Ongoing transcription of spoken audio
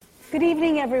Good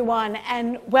evening, everyone,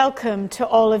 and welcome to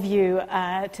all of you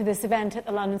to this event at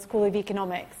the London School of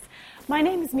Economics. My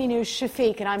name is Minouche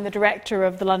Shafik, and I'm the director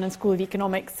of the London School of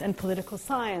Economics and Political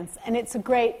Science, and it's a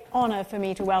great honour for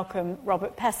me to welcome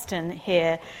Robert Peston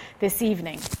here this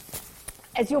evening.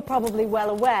 As you're probably well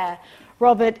aware,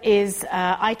 Robert is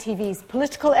ITV's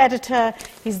political editor.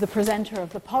 He's the presenter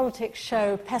of the politics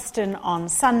show Peston on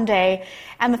Sunday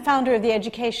and the founder of the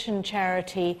education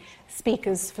charity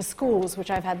Speakers for Schools, which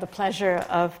I've had the pleasure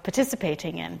of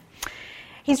participating in.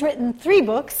 He's written 3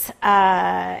 books,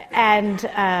 and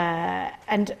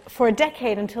for a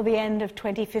decade, until the end of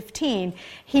 2015,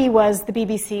 he was the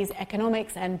BBC's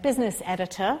economics and business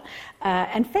editor,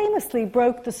 and famously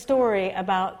broke the story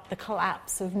about the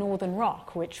collapse of Northern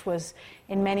Rock, which was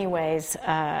in many ways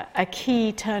a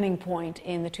key turning point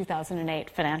in the 2008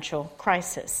 financial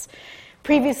crisis.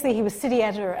 Previously, he was city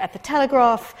editor at The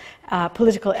Telegraph,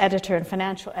 political editor and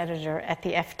financial editor at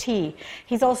the FT.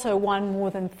 He's also won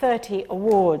more than 30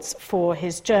 awards for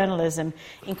his journalism,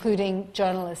 including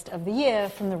Journalist of the Year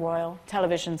from the Royal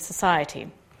Television Society.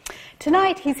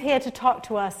 Tonight, he's here to talk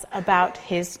to us about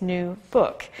his new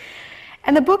book.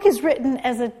 And the book is written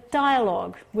as a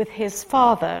dialogue with his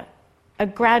father, a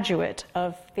graduate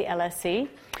of the LSE,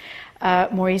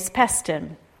 Maurice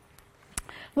Peston.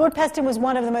 Lord Peston was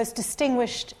one of the most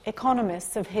distinguished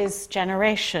economists of his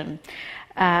generation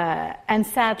and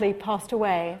sadly passed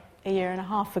away a year and a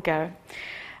half ago.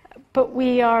 But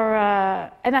we are,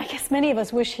 and I guess many of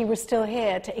us wish he were still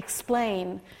here to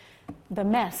explain the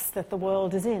mess that the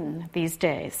world is in these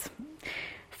days.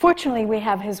 Fortunately, we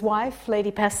have his wife, Lady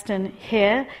Peston,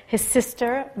 here, his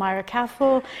sister, Myra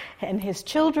Cathell, and his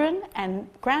children and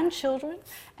grandchildren,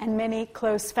 and many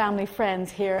close family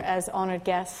friends here as honoured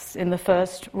guests in the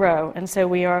first row. And so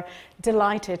we are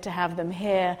delighted to have them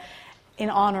here in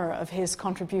honour of his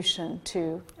contribution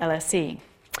to LSE.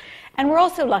 And we're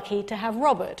also lucky to have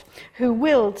Robert, who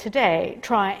will today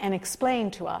try and explain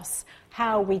to us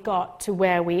how we got to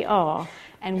where we are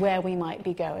and where we might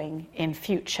be going in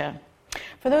future.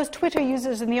 For those Twitter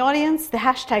users in the audience, the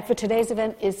hashtag for today's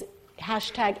event is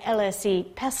hashtag LSE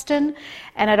Peston,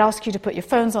 and I'd ask you to put your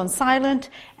phones on silent,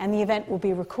 and the event will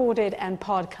be recorded and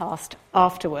podcast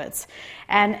afterwards.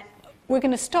 And we're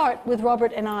going to start with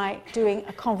Robert and I doing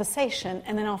a conversation,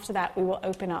 and then after that we will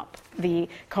open up the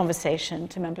conversation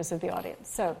to members of the audience.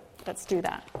 So let's do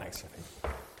that. Thanks, Sophie.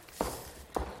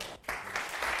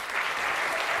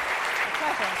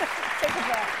 Take a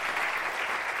breath.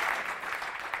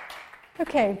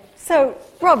 Okay, so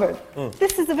Robert,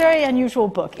 this is a very unusual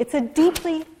book. It's a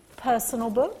deeply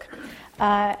personal book,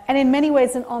 and in many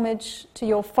ways an homage to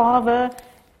your father,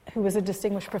 who was a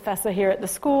distinguished professor here at the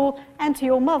school, and to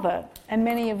your mother, and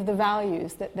many of the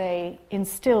values that they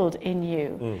instilled in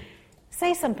you.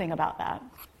 Say something about that.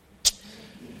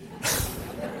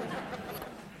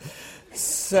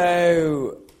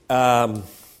 So,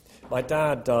 my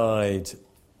dad died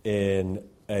in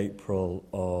April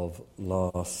of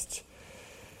last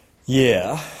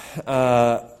year,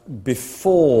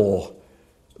 before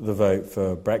the vote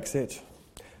for Brexit,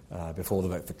 before the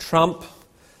vote for Trump,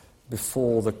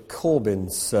 before the Corbyn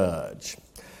surge.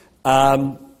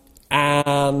 And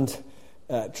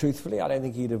truthfully, I don't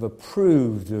think he'd have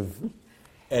approved of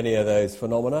any of those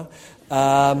phenomena.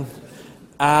 But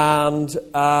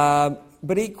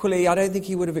equally, I don't think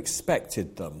he would have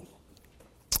expected them.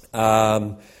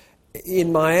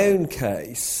 In my own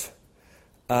case,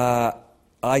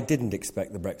 I didn't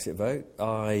expect the Brexit vote.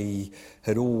 I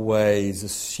had always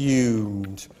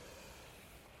assumed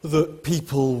that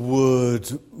people would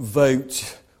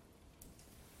vote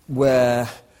where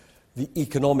the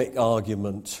economic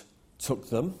argument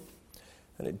took them.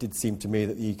 And it did seem to me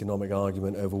that the economic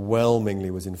argument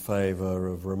overwhelmingly was in favour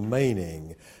of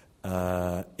remaining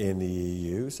in the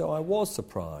EU. So I was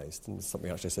surprised, and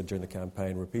something actually I said during the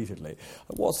campaign repeatedly,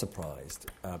 I was surprised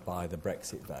by the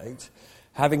Brexit vote.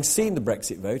 Having seen the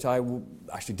Brexit vote, I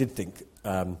actually did think,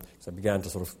 so I began to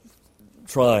sort of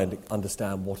try and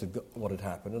understand what had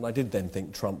happened, and I did then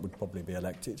think Trump would probably be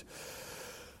elected.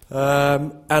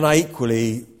 And I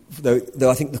equally, though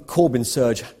I think the Corbyn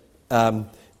surge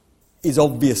is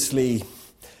obviously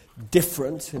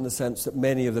different in the sense that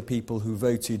many of the people who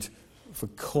voted for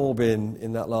Corbyn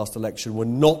in that last election were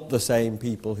not the same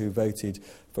people who voted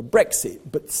for Brexit,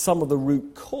 but some of the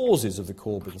root causes of the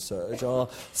Corbyn surge are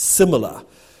similar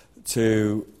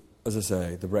to, as I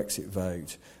say, the Brexit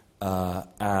vote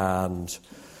and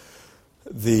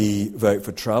the vote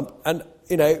for Trump. And,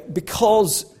 you know,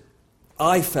 because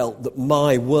I felt that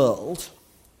my world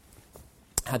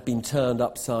had been turned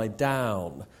upside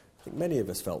down I think many of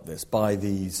us felt this, by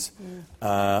these,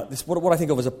 what I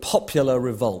think of as a popular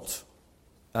revolt.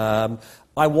 I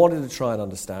wanted to try and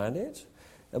understand it.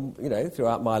 And,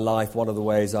 throughout my life, one of the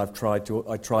ways I tried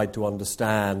to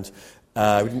understand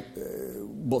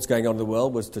what's going on in the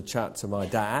world was to chat to my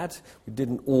dad. We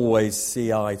didn't always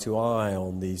see eye to eye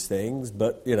on these things,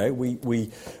 but,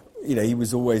 he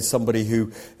was always somebody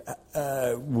who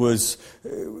was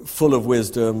full of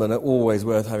wisdom and always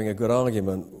worth having a good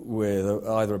argument with,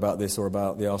 either about this or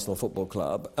about the Arsenal Football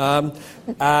Club,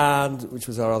 and which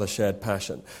was our other shared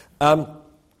passion. So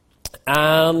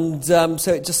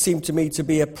it just seemed to me to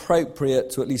be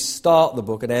appropriate to at least start the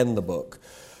book and end the book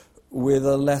with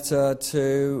a letter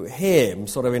to him,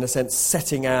 sort of in a sense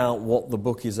setting out what the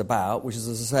book is about, which is,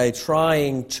 as I say,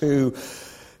 trying to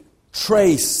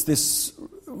trace this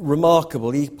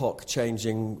remarkable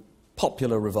epoch-changing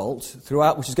popular revolt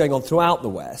which is going on throughout the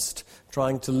West,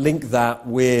 trying to link that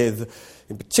with,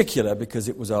 in particular, because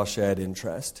it was our shared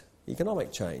interest,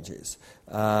 economic changes.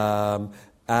 And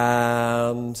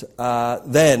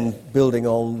then, building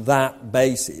on that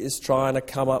basis, trying to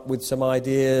come up with some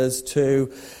ideas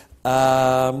to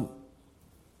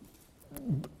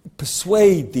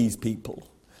persuade these people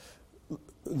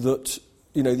that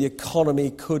the economy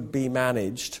could be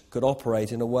managed, could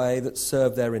operate in a way that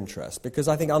served their interests. Because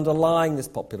I think underlying this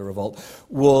popular revolt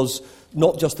was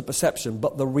not just the perception,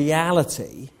 but the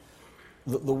reality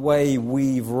that the way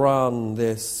we've run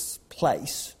this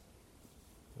place,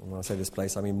 when I say this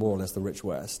place, I mean more or less the rich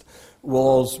West,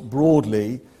 was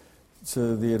broadly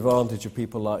to the advantage of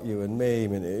people like you and me,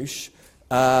 Minouche,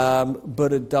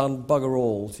 but had done bugger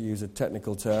all, to use a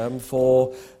technical term,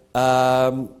 for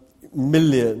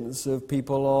millions of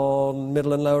people on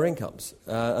middle and lower incomes.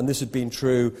 And this had been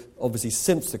true, obviously,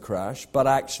 since the crash, but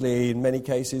actually, in many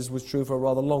cases, was true for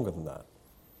rather longer than that.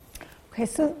 Okay,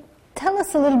 so tell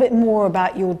us a little bit more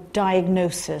about your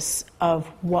diagnosis of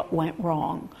what went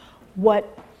wrong. What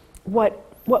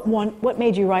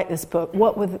made you write this book?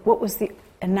 What was the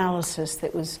analysis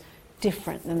that was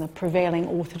different than the prevailing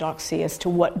orthodoxy as to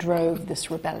what drove this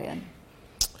rebellion?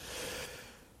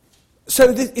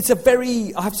 So it's a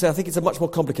very, I have to say, I think it's a much more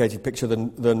complicated picture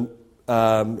than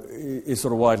is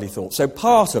sort of widely thought. So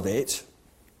part of it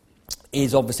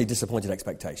is obviously disappointed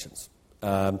expectations.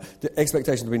 The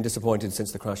expectations have been disappointed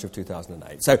since the crash of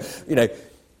 2008. So,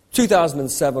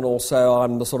 2007 or so,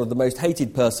 I'm the most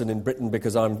hated person in Britain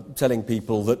because I'm telling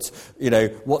people that,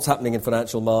 what's happening in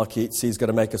financial markets is going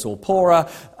to make us all poorer,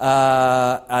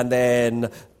 and then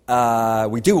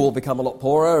we do all become a lot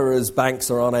poorer as banks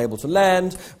are unable to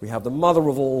lend. We have the mother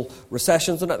of all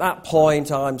recessions, and at that point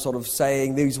I'm sort of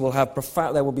saying there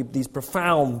will be these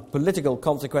profound political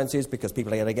consequences because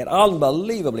people are going to get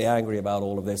unbelievably angry about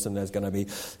all of this, and there's going to be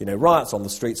riots on the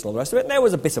streets and all the rest of it. And there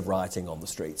was a bit of rioting on the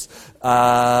streets,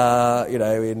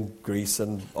 in Greece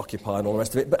and Occupy and all the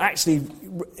rest of it. But actually,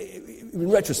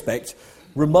 in retrospect,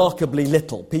 remarkably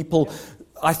little. People,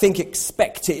 I think,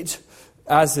 expected,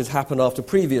 as has happened after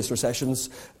previous recessions,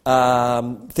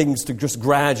 things to just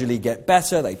gradually get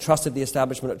better. They trusted the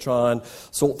establishment to try and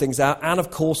sort things out. And,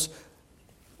 of course,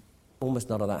 almost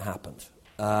none of that happened.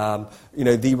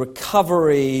 The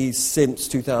recovery since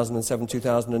 2007,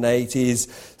 2008 is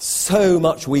so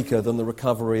much weaker than the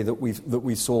recovery that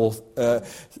we saw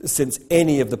since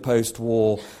any of the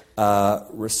post-war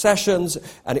recessions.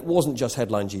 And it wasn't just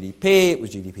headline GDP, it was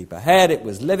GDP per head, it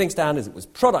was living standards, it was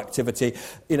productivity.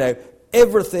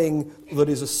 Everything that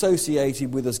is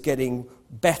associated with us getting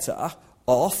better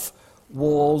off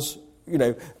was,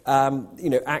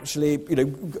 actually,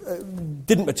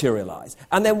 didn't materialise.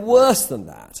 And then worse than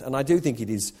that, and I do think it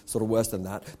is sort of worse than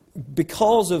that,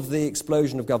 because of the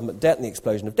explosion of government debt and the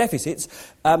explosion of deficits,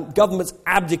 governments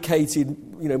abdicated,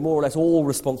 more or less all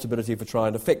responsibility for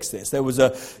trying to fix this. There was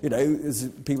as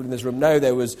people in this room know,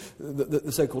 there was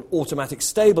the so-called automatic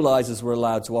stabilisers were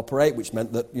allowed to operate, which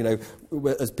meant that,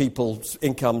 as people's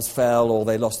incomes fell or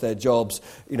they lost their jobs,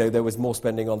 there was more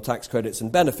spending on tax credits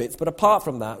and benefits. But apart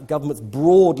from that, governments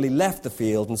broadly left the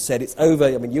field and said it's over.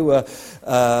 I mean, you were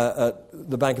at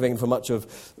the Bank of England for much of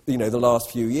the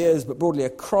last few years, but broadly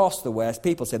across the West,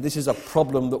 people said this is a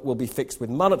problem that will be fixed with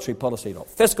monetary policy, not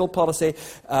fiscal policy,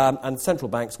 and central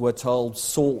banks were told,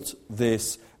 sort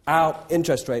this out,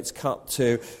 interest rates cut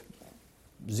to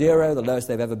zero, the lowest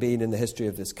they've ever been in the history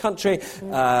of this country,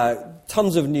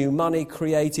 tons of new money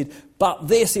created, but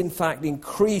this, in fact,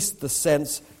 increased the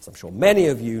sense, as I'm sure many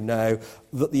of you know,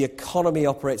 that the economy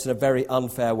operates in a very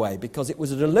unfair way, because it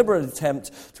was a deliberate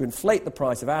attempt to inflate the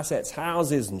price of assets,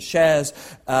 houses and shares,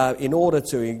 in order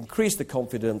to increase the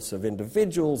confidence of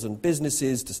individuals and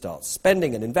businesses to start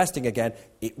spending and investing again.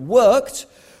 It worked,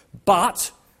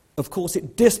 but of course,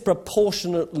 it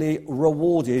disproportionately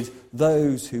rewarded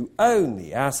those who own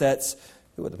the assets.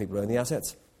 Who are the people who own the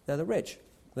assets? They're the rich.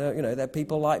 They're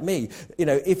people like me.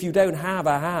 If you don't have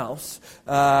a house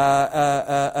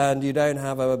and you don't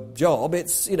have a job,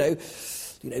 it's,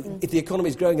 if the economy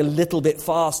is growing a little bit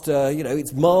faster,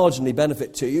 it's marginally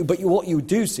benefit to you. But what you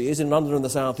do see is in London and the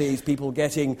South East, people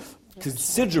getting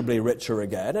considerably richer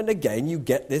again. And again, you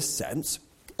get this sense,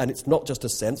 and it's not just a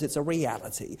sense, it's a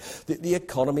reality, that the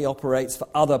economy operates for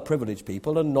other privileged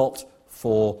people and not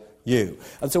for you.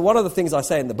 And so one of the things I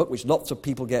say in the book, which lots of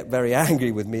people get very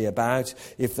angry with me about,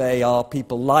 if they are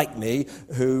people like me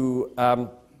who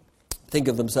think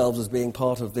of themselves as being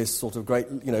part of this sort of great,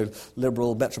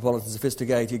 liberal, metropolitan,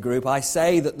 sophisticated group, I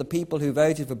say that the people who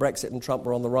voted for Brexit and Trump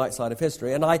were on the right side of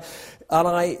history. And I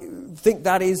think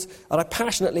that is, and I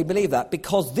passionately believe that,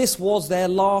 because this was their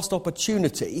last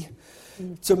opportunity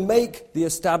to make the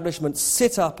establishment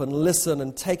sit up and listen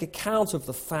and take account of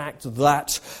the fact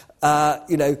that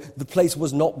the place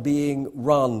was not being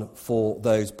run for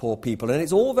those poor people. And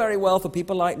it's all very well for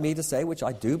people like me to say, which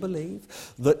I do believe,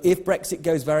 that if Brexit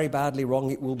goes very badly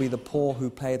wrong, it will be the poor who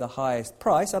pay the highest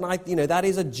price. And that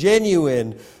is a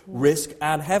genuine risk,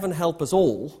 and heaven help us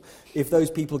all if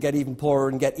those people get even poorer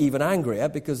and get even angrier,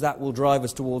 because that will drive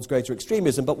us towards greater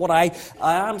extremism. But what I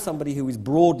am somebody who is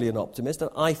broadly an optimist, and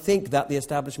I think that the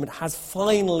establishment has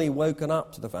finally woken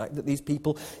up to the fact that these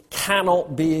people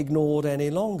cannot be ignored any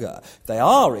longer. If they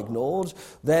are ignored,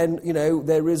 then,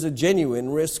 there is a genuine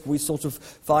risk we sort of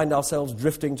find ourselves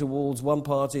drifting towards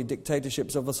one-party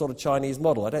dictatorships of the sort of Chinese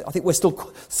model. I think we're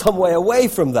still some way away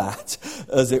from that,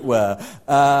 as it were.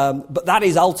 But that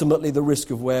is ultimately the risk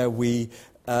of where we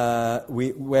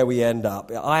end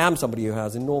up. I am somebody who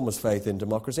has enormous faith in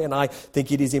democracy, and I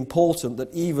think it is important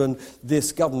that even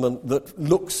this government that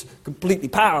looks completely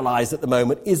paralysed at the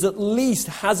moment has at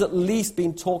least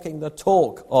been talking the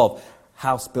talk of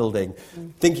house building,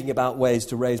 thinking about ways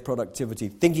to raise productivity,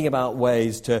 thinking about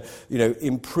ways to,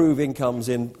 improve incomes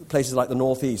in places like the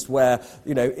North East, where,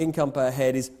 income per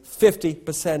head is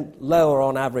 50% lower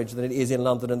on average than it is in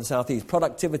London and the South East.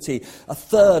 Productivity a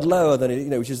third lower than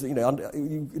it, which is,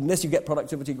 unless you get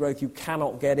productivity growth, you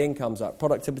cannot get incomes up.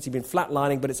 Productivity has been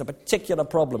flatlining, but it's a particular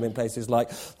problem in places like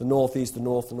the North East, the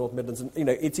North Midlands, and,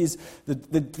 it is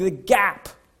the gap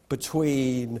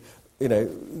between the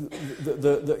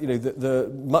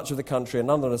much of the country and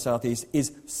London and the South East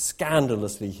is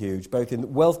scandalously huge, both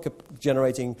in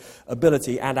wealth-generating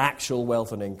ability and actual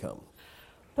wealth and income.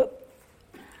 But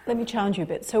let me challenge you a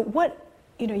bit. So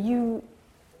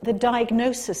the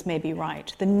diagnosis may be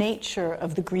right, the nature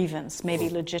of the grievance may be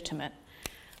legitimate,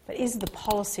 but is the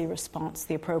policy response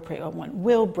the appropriate one?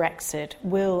 Will Brexit,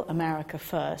 will America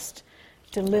First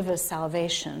deliver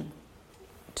salvation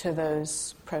to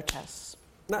those protests?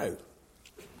 No.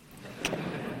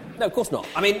 No, of course not.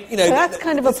 So that's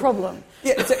kind of a problem.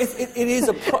 Yeah, it is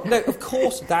a problem. No, of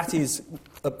course that is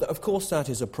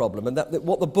a problem, and that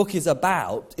what the book is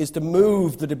about is to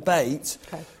move the debate,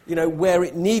 where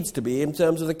it needs to be in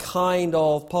terms of the kind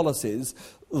of policies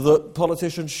that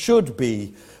politicians should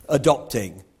be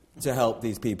adopting to help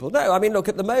these people. No, look,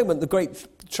 at the moment, the great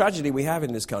tragedy we have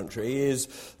in this country is,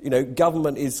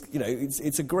 government is,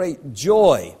 it's a great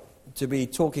joy to be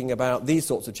talking about these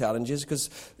sorts of challenges because,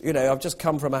 I've just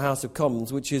come from a House of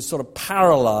Commons which is sort of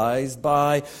paralysed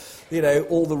by,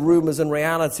 all the rumours and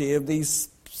reality of these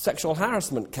sexual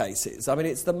harassment cases.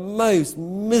 It's the most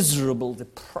miserable,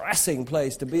 depressing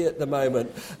place to be at the moment.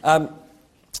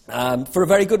 For a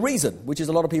very good reason, which is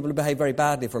a lot of people who behave very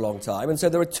badly for a long time. And so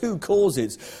there are two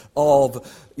causes of,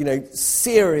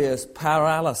 serious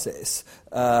paralysis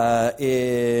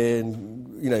in,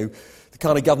 the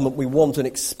kind of government we want and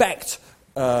expect.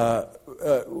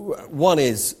 One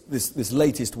is this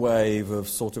latest wave of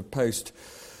sort of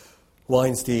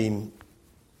post-Weinstein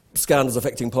scandals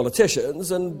affecting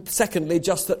politicians, and secondly,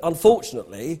 just that,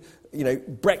 unfortunately,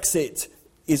 Brexit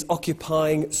is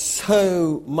occupying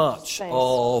so much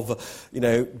of,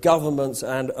 governments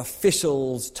and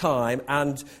officials' time,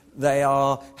 and they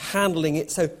are handling it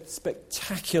so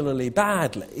spectacularly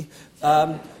badly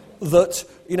that,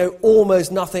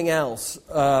 almost nothing else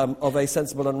of a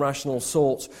sensible and rational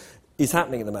sort is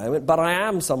happening at the moment. But I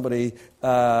am somebody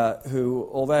who,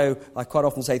 although I quite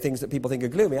often say things that people think are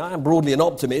gloomy, I am broadly an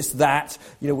optimist that,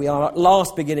 we are at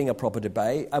last beginning a proper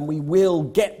debate, and we will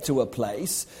get to a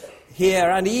place here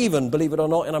and even, believe it or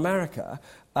not, in America,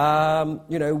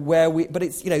 but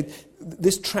it's,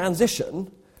 this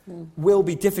transition will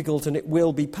be difficult and it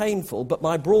will be painful. But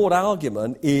my broad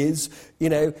argument is,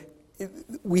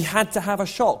 we had to have a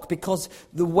shock because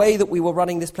the way that we were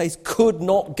running this place could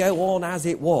not go on as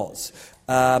it was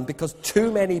because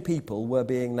too many people were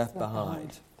being left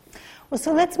behind. Well,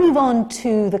 so let's move on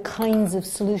to the kinds of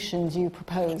solutions you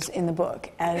propose in the book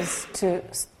as to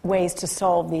ways to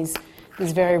solve these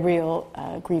very real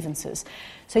grievances.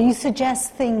 So you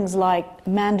suggest things like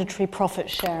mandatory profit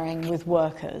sharing with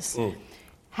workers,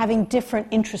 having different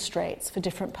interest rates for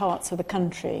different parts of the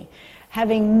country,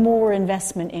 having more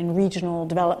investment in regional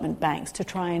development banks to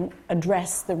try and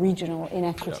address the regional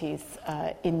inequities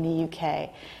in the UK,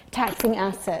 taxing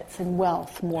assets and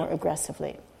wealth more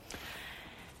aggressively.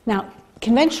 Now,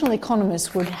 conventional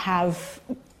economists would have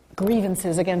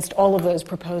grievances against all of those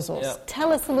proposals. Yeah.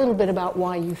 Tell us a little bit about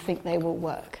why you think they will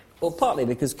work. Well, partly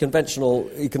because conventional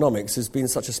economics has been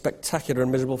such a spectacular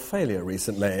and miserable failure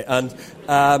recently, and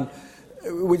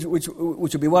which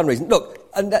would be one reason. Look,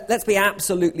 and let's be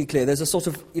absolutely clear. There's a sort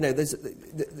of,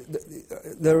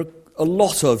 there are a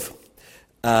lot of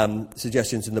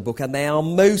suggestions in the book, and they are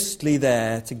mostly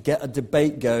there to get a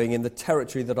debate going in the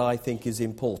territory that I think is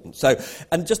important. So,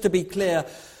 and just to be clear,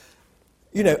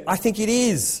 I think it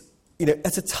is,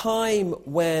 at a time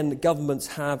when governments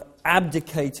have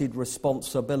abdicated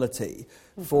responsibility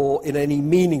for, in any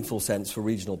meaningful sense, for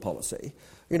regional policy,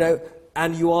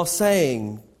 and you are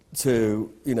saying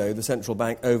to, the central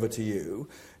bank, over to you,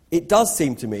 it does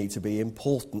seem to me to be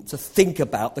important to think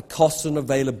about the cost and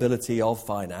availability of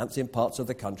finance in parts of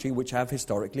the country which have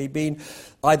historically been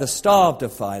either starved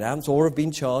of finance or have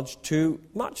been charged too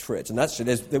much for it. And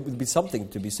there would be something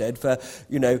to be said for,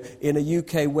 in a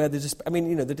UK where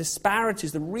the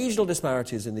disparities, the regional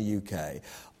disparities in the UK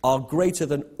are greater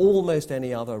than almost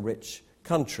any other rich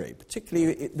country,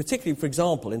 particularly, for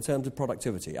example, in terms of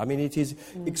productivity. I mean, it is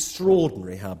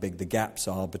extraordinary how big the gaps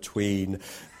are between,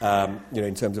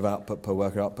 in terms of output per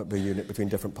worker, output per unit, between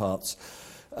different parts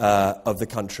of the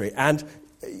country. And,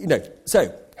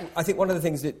 so I think one of the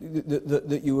things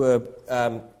that you were...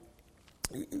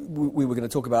 we were going to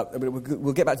talk about,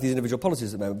 we'll get back to these individual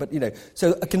policies in a moment, but,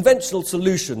 so a conventional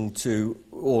solution to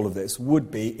all of this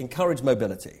would be encourage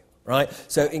mobility. Right?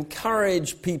 So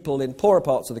encourage people in poorer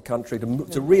parts of the country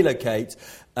to relocate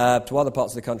to other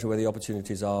parts of the country where the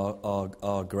opportunities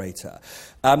are greater.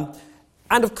 And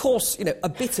of course, a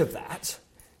bit of that,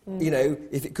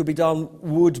 if it could be done,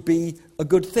 would be a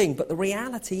good thing. But the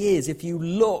reality is, if you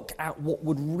look at what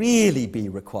would really be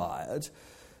required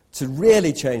to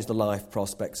really change the life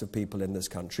prospects of people in this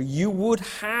country, you would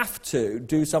have to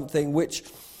do something which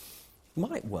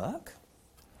might work.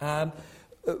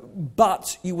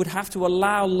 But you would have to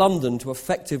allow London to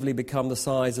effectively become the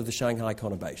size of the Shanghai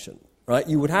conurbation. Right?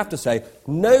 You would have to say,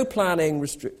 no planning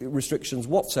restrictions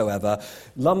whatsoever.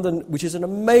 London, which is an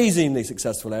amazingly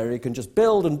successful area, can just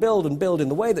build and build and build in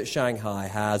the way that Shanghai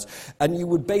has, and you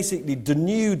would basically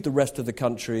denude the rest of the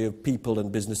country of people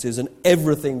and businesses, and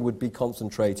everything would be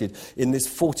concentrated in this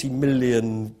 40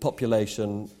 million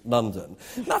population London.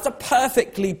 That's a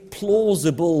perfectly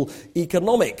plausible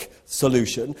economic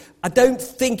solution. I don't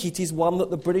think it is one that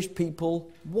the British people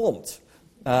want.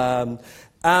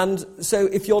 And so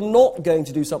if you're not going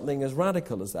to do something as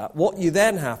radical as that, what you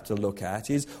then have to look at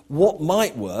is what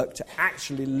might work to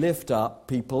actually lift up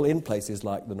people in places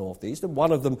like the North East. And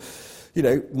one of them,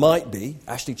 might be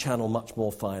actually channel much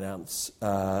more finance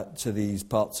to these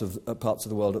parts of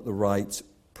the world at the right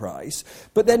price.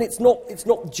 But then it's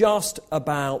not just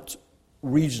about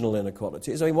regional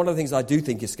inequalities. I mean, one of the things I do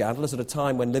think is scandalous at a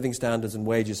time when living standards and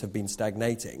wages have been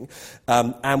stagnating,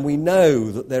 and we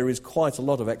know that there is quite a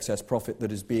lot of excess profit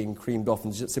that is being creamed off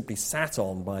and just simply sat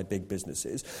on by big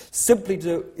businesses, simply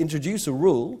to introduce a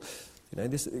rule.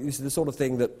 This is the sort of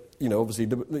thing that, obviously,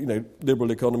 liberal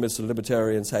economists and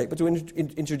libertarians hate, but to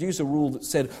introduce a rule that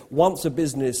said once a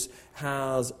business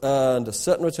has earned a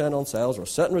certain return on sales or a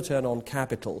certain return on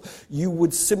capital, you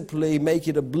would simply make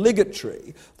it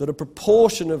obligatory that a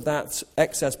proportion of that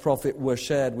excess profit were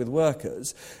shared with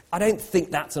workers. I don't think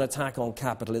that's an attack on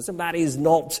capitalism. That is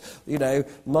not,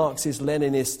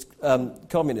 Marxist-Leninist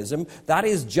communism. That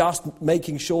is just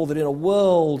making sure that in a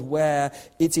world where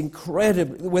it's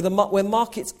incredible, where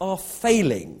markets are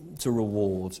failing to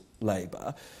reward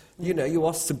labour, you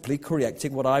are simply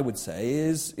correcting what I would say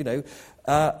is,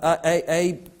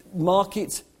 a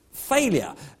market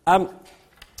failure. And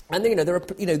there are,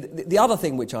 the other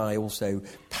thing which I also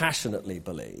passionately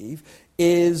believe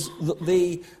is that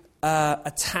the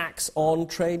attacks on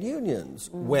trade unions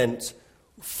went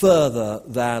further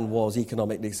than was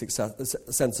economically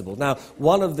sensible. Now,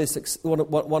 one of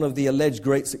the alleged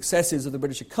great successes of the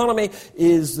British economy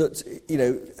is that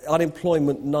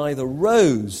unemployment neither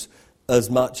rose as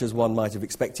much as one might have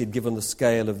expected given the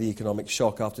scale of the economic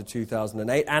shock after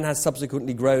 2008, and has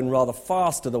subsequently grown rather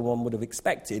faster than one would have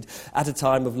expected at a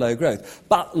time of low growth.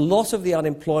 But a lot of the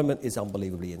unemployment is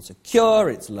unbelievably insecure,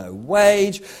 it's low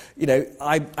wage. You know,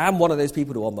 I am one of those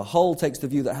people who on the whole takes the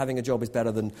view that having a job is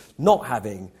better than not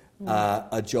having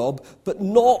a job, but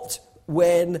not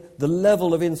when the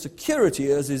level of insecurity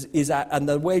is at, and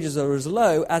the wages are as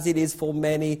low as it is for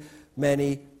many,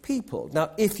 many people.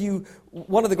 Now,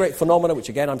 one of the great phenomena, which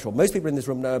again I'm sure most people in this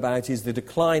room know about, is the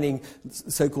declining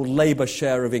so-called labour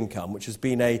share of income, which has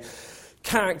been a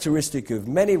characteristic of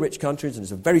many rich countries, and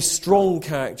it's a very strong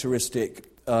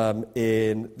characteristic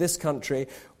in this country.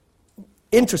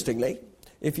 Interestingly,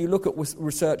 if you look at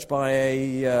research by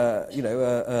a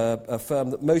firm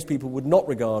that most people would not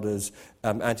regard as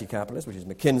anti-capitalist, which is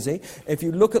McKinsey, if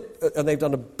you look at, and they've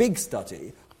done a big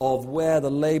study of where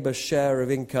the labour share of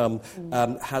income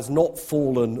has not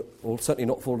fallen, or certainly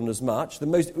not fallen as much. The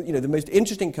most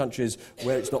interesting countries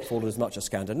where it's not fallen as much are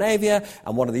Scandinavia,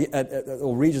 and one of the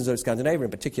or regions of Scandinavia, in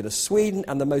particular Sweden.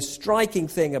 And the most striking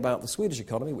thing about the Swedish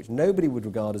economy, which nobody would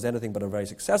regard as anything but a very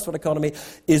successful economy,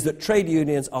 is that trade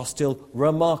unions are still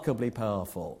remarkably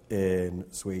powerful in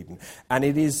Sweden. And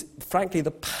it is, frankly, the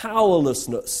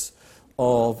powerlessness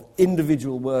of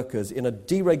individual workers in a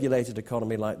deregulated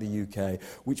economy like the UK,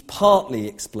 which partly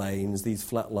explains these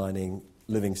flatlining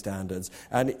living standards.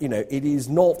 And, it is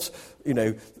not,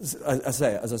 as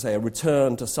I say, a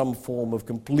return to some form of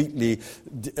completely,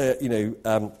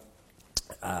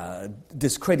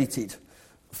 discredited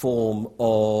form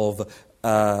of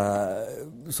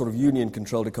sort of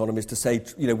union-controlled economies to say,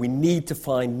 we need to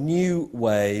find new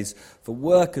ways for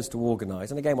workers to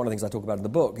organise. And again, one of the things I talk about in the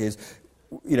book is,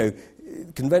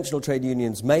 conventional trade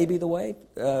unions may be the way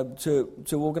to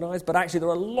organise, but actually there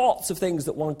are lots of things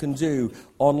that one can do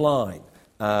online.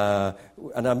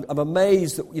 And I'm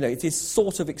amazed that, it is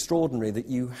sort of extraordinary that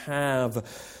you have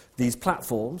these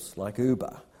platforms like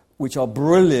Uber, which are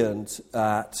brilliant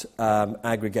at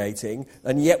aggregating,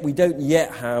 and yet we don't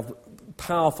yet have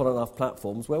powerful enough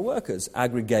platforms where workers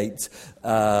aggregate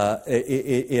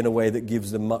in a way that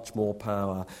gives them much more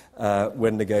power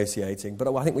when negotiating.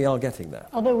 But I think we are getting there.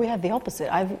 Although we have the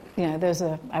opposite. I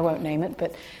won't name it,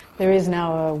 but there is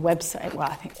now a website,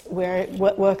 where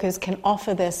workers can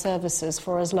offer their services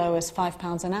for as low as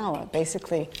 £5 an hour,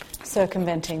 basically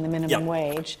circumventing the minimum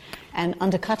wage and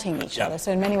undercutting each other.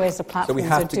 So in many ways, the platforms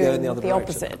are doing the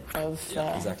opposite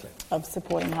of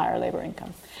supporting higher labour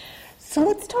income. So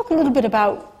let's talk a little bit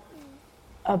about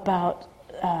the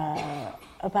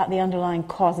underlying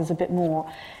causes a bit more.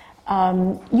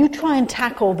 You try and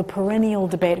tackle the perennial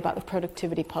debate about the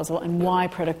productivity puzzle and why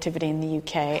productivity in the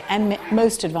UK and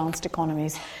most advanced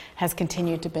economies has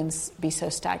continued to be so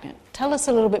stagnant. Tell us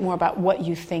a little bit more about what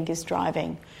you think is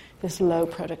driving this low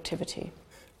productivity.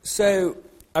 So,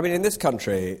 in this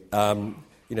country, I'm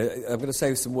going to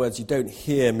say some words you don't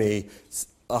hear me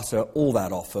utter all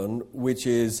that often, which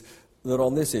is that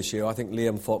on this issue, I think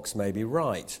Liam Fox may be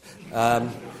right.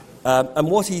 And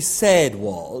what he said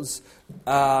was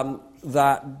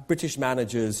that British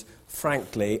managers,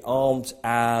 frankly, aren't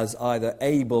as either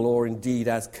able or indeed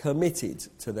as committed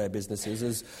to their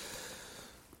businesses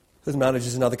as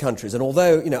managers in other countries. And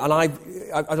although, and I've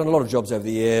done a lot of jobs over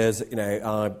the years,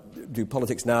 I do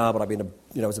politics now, but I've been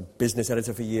as a business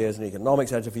editor for years and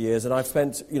economics editor for years, and I've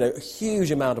spent, a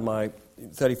huge amount of my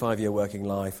 35-year working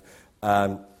life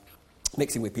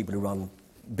mixing with people who run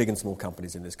big and small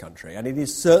companies in this country. And it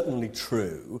is certainly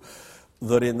true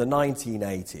that in the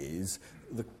 1980s,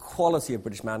 the quality of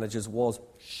British managers was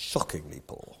shockingly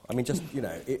poor.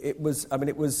 It was,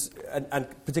 and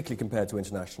particularly compared to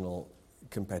international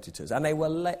competitors. And they were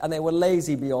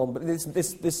lazy beyond, but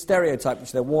this stereotype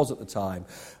which there was at the time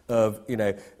of,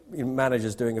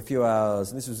 managers doing a few hours,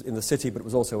 and this was in the city, but it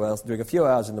was also else, doing a few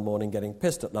hours in the morning, getting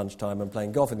pissed at lunchtime and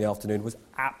playing golf in the afternoon was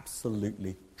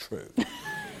absolutely true.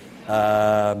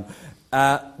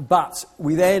 But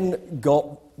we then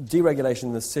got deregulation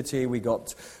in the city. We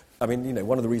got,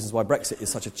 one of the reasons why Brexit is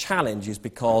such a challenge is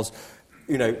because,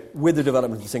 with the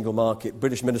development of the single market,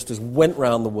 British ministers went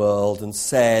round the world and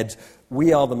said,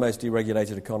 we are the most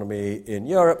deregulated economy in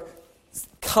Europe.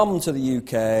 Come to the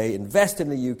UK, invest in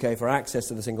the UK for access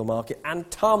to the single market, and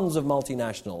tons of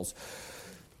multinationals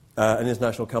and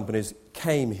international companies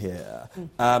came here.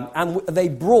 And they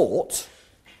brought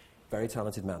very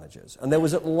talented managers. And there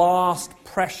was at last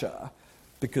pressure,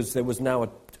 because there was now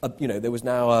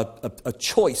a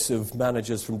choice of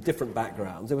managers from different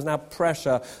backgrounds. There was now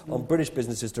pressure on British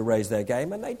businesses to raise their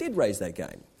game, and they did raise their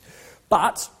game.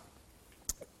 But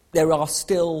there are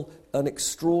still an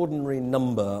extraordinary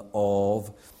number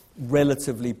of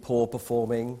relatively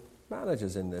poor-performing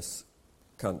managers in this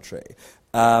country.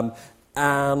 And,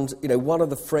 one of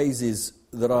the phrases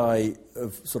that I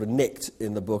have sort of nicked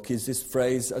in the book is this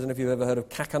phrase, I don't know if you've ever heard of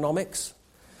CAConomics.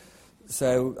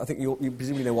 So I think you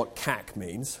presumably know what CAC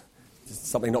means. It's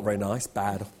something not very nice,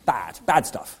 bad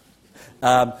stuff.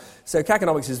 So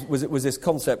CAConomics was this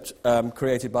concept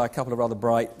created by a couple of rather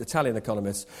bright Italian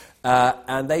economists,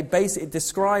 and it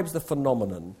describes the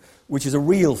phenomenon, which is a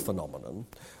real phenomenon,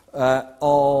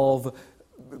 of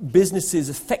businesses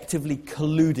effectively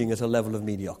colluding at a level of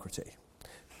mediocrity.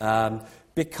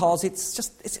 Because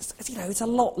it's a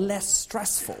lot less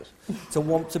stressful to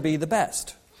want to be the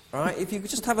best. Right? If you could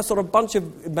just have a sort of bunch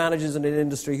of managers in an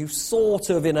industry who sort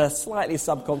of, in a slightly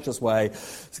subconscious way,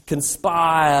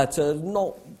 conspire to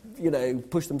not,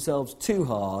 push themselves too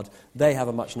hard, they have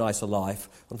a much nicer life.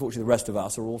 Unfortunately, the rest of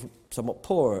us are all somewhat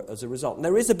poorer as a result. And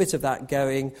there is a bit of that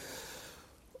going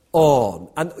on.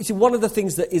 And you see, one of the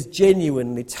things that is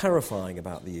genuinely terrifying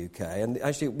about the UK, and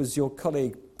actually it was your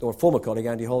colleague, or former colleague,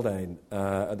 Andy Haldane,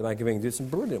 at the Bank of England, did some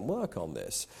brilliant work on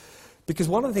this. Because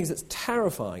one of the things that's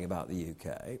terrifying about the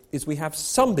UK is we have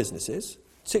some businesses,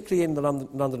 particularly in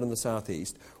London and the South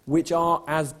East, which are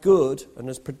as good and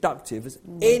as productive as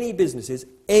any businesses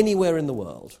anywhere in the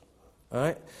world.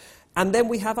 Right? And then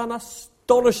we have an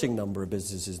astonishing number of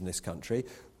businesses in this country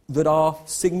that are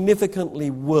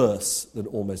significantly worse than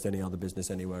almost any other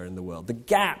business anywhere in the world. The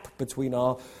gap between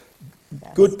our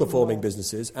good-performing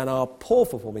businesses and our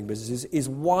poor-performing businesses is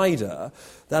wider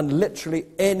than literally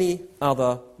any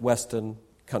other Western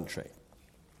country.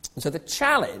 And so the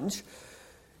challenge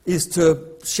is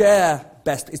to share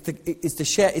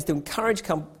to encourage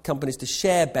companies to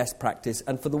share best practice,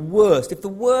 and for the worst, if the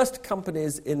worst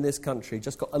companies in this country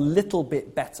just got a little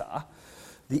bit better,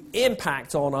 the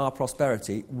impact on our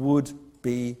prosperity would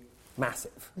be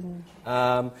massive.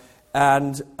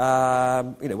 And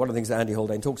one of the things that Andy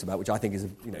Haldane talks about, which I think is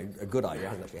a good idea,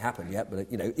 hasn't actually happened yet, but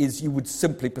is you would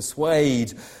simply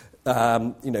persuade,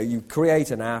 you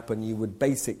create an app and you would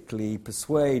basically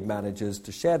persuade managers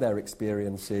to share their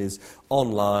experiences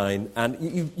online, and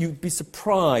you'd be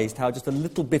surprised how just a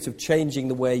little bit of changing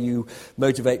the way you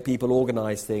motivate people,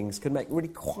 organise things, can make really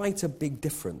quite a big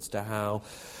difference to how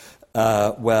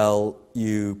well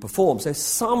you perform. So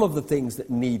some of the things that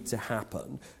need to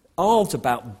happen aren't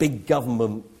about big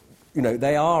government,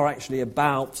 they are actually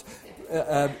about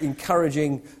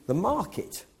encouraging the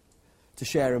market to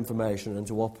share information and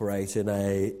to operate in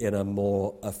a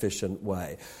more efficient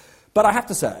way. But I have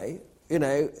to say,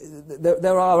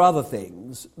 there are other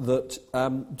things that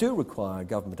do require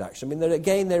government action. I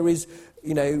mean, there is,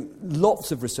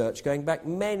 lots of research going back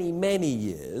many, many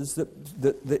years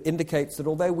that indicates that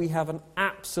although we have an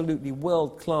absolutely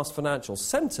world-class financial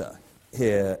centre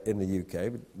here in the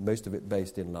UK, most of it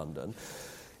based in London,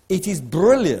 it is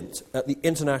brilliant at the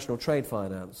international trade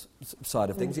finance side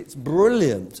of things. It's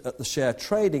brilliant at the share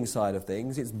trading side of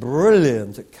things. It's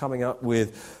brilliant at coming up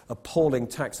with appalling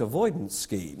tax avoidance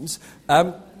schemes.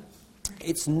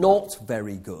 It's not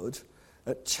very good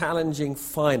at challenging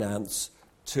finance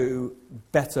to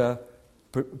better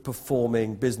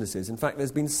performing businesses. In fact,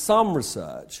 there's been some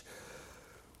research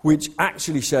which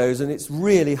actually shows, and it's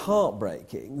really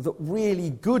heartbreaking, that really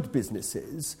good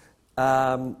businesses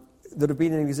that have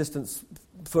been in existence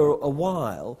for a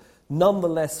while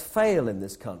nonetheless fail in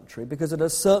this country because at a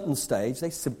certain stage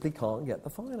they simply can't get the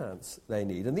finance they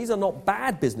need. And these are not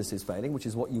bad businesses failing, which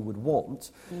is what you would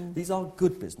want. These are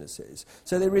good businesses.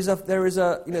 So there is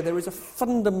a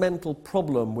fundamental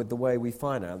problem with the way we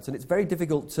finance, and it's very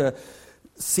difficult to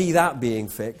see that being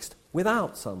fixed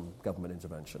without some government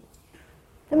intervention.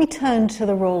 Let me turn to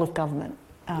the role of government.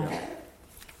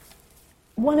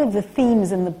 One of the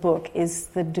themes in the book is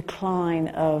the decline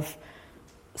of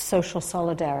social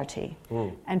solidarity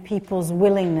and people's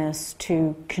willingness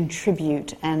to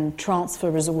contribute and transfer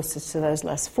resources to those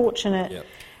less fortunate,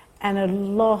 and a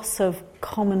loss of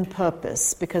common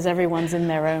purpose because everyone's in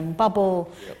their own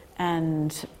bubble,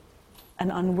 and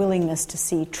an unwillingness to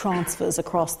see transfers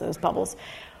across those bubbles.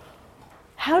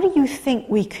 How do you think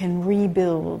we can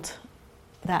rebuild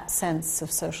that sense of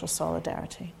social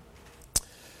solidarity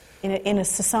in a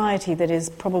society that is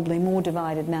probably more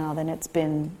divided now than it's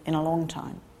been in a long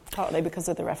time, partly because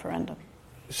of the referendum?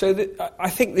 So I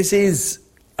think this is,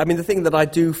 the thing that I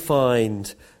do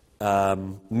find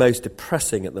most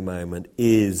depressing at the moment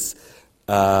is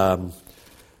the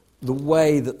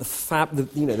way that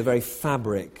the very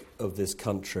fabric of this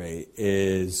country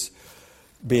is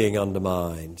being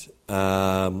undermined.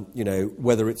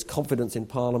 Whether it's confidence in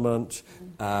Parliament,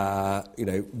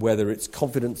 whether it's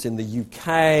confidence in the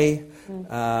UK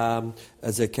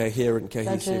as a coherent,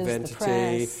 cohesive Judges,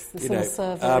 entity. The press, the civil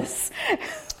service.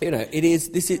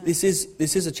 This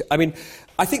is. I mean,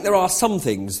 I think there are some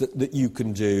things that you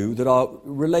can do that are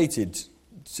related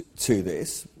to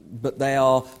this, but they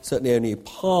are certainly only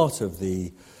part of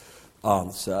the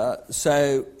answer.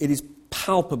 So it is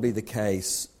palpably the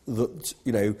case that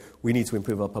we need to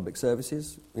improve our public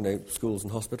services. Schools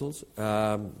and hospitals,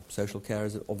 social care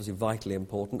is obviously vitally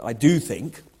important. I do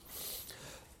think.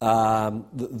 That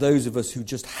those of us who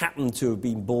just happen to have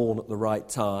been born at the right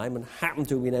time and happen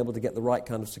to have been able to get the right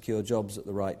kind of secure jobs at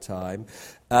the right time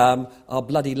are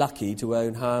bloody lucky to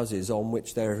own houses on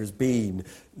which there has been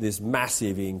this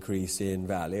massive increase in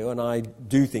value, and I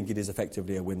do think it is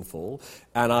effectively a windfall,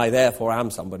 and I therefore am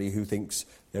somebody who thinks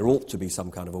there ought to be some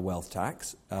kind of a wealth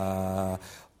tax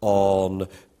on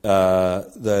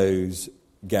those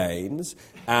gains.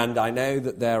 And I know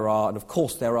that there are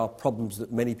problems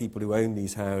that many people who own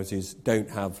these houses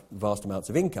don't have vast amounts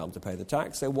of income to pay the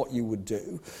tax. So what you would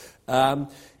do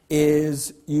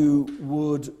is you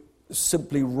would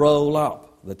simply roll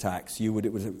up the tax. It would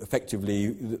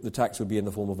effectively, the tax would be in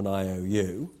the form of an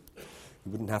IOU.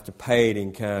 You wouldn't have to pay it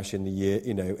in cash in the year,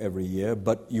 every year,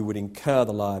 but you would incur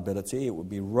the liability. It would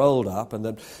be rolled up, and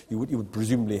then you would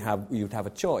presumably have a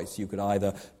choice. You could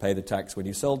either pay the tax when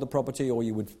you sold the property, or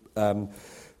you would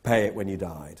pay it when you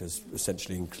died, as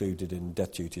essentially included in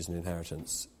death duties and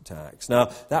inheritance tax.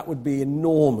 Now, that would be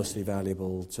enormously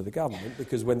valuable to the government,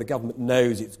 because when the government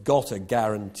knows it's got a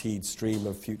guaranteed stream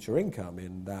of future income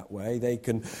in that way, they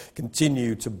can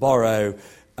continue to borrow.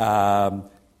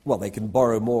 They can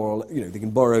borrow more. They can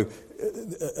borrow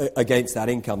against that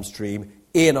income stream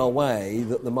in a way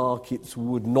that the markets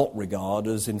would not regard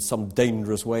as in some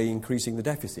dangerous way increasing the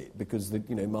deficit, because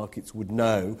the markets would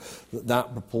know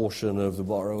that proportion of the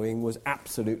borrowing was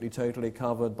absolutely totally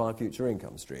covered by future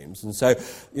income streams. And so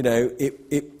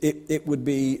it would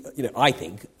be I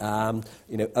think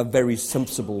a very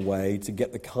sensible way to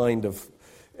get the kind of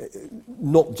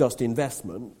not just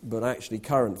investment but actually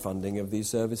current funding of these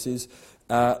services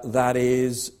that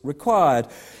is required.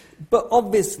 But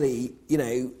obviously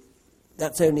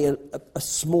that's only a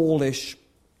smallish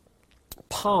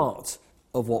part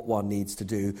of what one needs to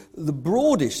do. The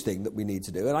broadish thing that we need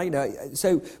to do, and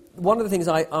so one of the things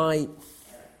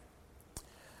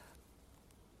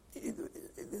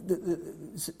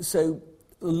so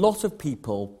a lot of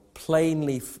people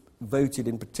plainly voted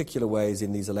in particular ways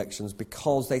in these elections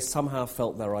because they somehow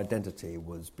felt their identity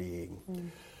was being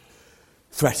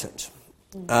threatened.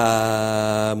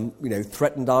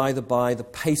 Threatened either by the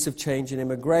pace of change in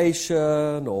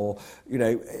immigration or,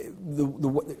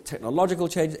 the technological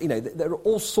change. There are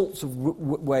all sorts of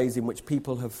ways in which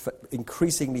people have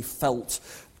increasingly felt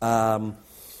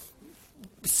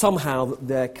somehow that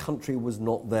their country was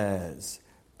not theirs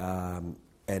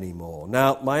anymore.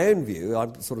 Now, my own view,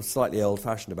 I'm sort of slightly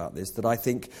old-fashioned about this, that I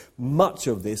think much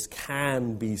of this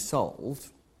can be solved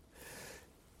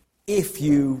if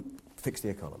you fix the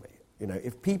economy.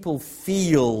 If people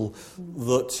feel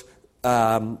that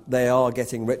they are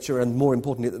getting richer, and more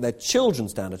importantly, that their children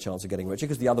stand a chance of getting richer,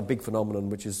 because the other big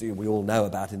phenomenon, which is we all know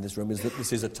about in this room, is that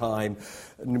this is an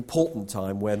important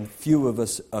time when few of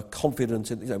us are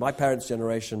confident in. My parents'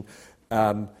 generation,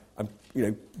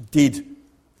 did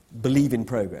believe in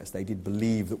progress. They did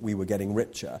believe that we were getting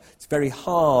richer. It's very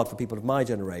hard for people of my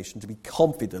generation to be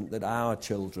confident that our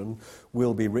children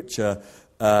will be richer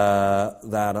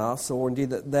than us, or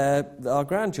indeed that our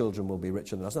grandchildren will be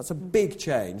richer than us. That's a big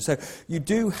change. So you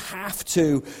do have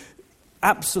to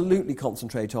absolutely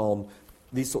concentrate on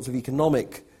these sorts of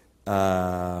economic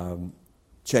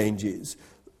changes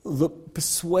that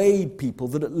persuade people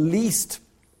that at least,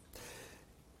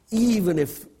 even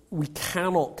if we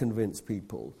cannot convince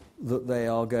people that they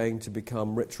are going to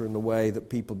become richer in the way that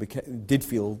people did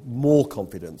feel more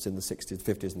confidence in the 60s,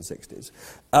 50s and 60s,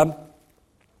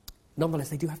 nonetheless,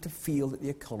 they do have to feel that the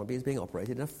economy is being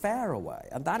operated in a fairer way.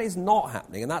 And that is not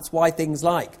happening. And that's why things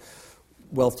like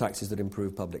wealth taxes that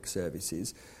improve public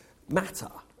services matter.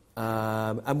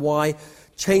 And why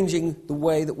changing the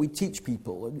way that we teach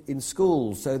people in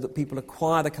schools so that people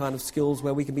acquire the kind of skills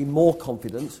where we can be more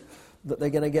confident that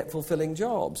they're going to get fulfilling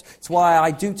jobs. It's why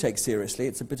I do take seriously,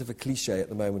 it's a bit of a cliche at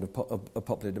the moment of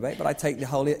popular debate, but I take the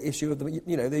whole issue of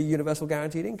the universal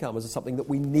guaranteed income as something that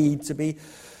we need to be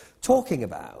talking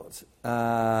about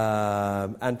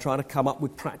and trying to come up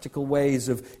with practical ways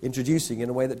of introducing in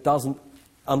a way that doesn't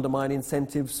undermine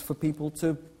incentives for people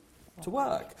to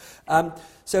work.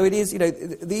 So it is,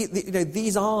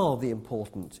 these are the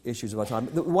important issues of our time.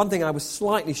 The one thing I was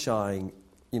slightly shying,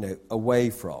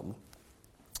 away from,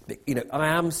 I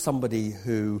am somebody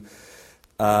who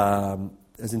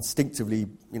has instinctively,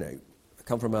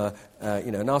 come from an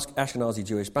Ashkenazi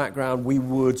Jewish background. We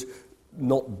would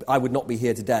I would not be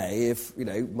here today if,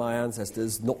 my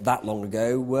ancestors not that long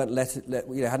ago weren't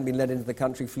hadn't been led into the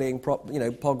country fleeing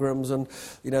pogroms and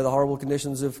the horrible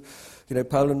conditions of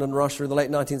Poland and Russia in the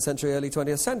late 19th century, early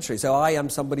 20th century. So I am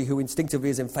somebody who instinctively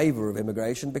is in favour of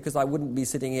immigration, because I wouldn't be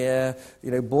sitting here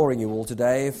boring you all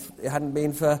today if it hadn't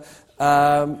been for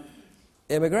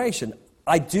immigration.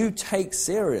 I do take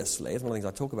seriously, it's one of the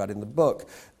things I talk about in the book,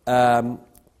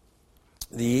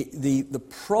 the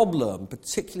problem,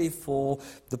 particularly for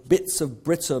the bits of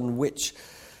Britain which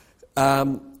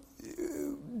there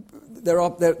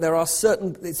are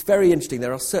certain. It's very interesting.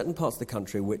 There are certain parts of the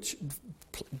country which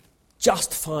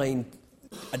just find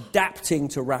adapting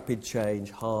to rapid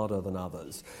change harder than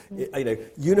others.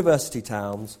 University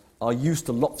towns are used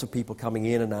to lots of people coming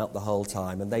in and out the whole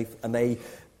time, and they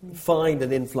find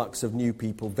an influx of new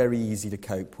people very easy to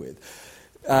cope with.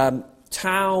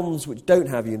 Towns which don't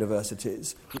have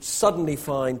universities, which suddenly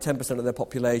find 10% of their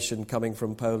population coming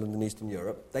from Poland and Eastern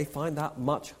Europe, they find that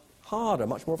much harder,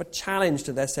 much more of a challenge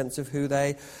to their sense of who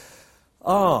they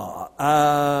are.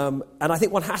 And I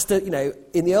think one has to,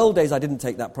 in the old days I didn't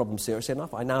take that problem seriously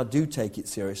enough. I now do take it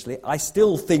seriously. I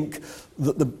still think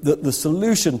that the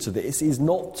solution to this is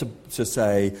not to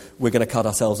say we're going to cut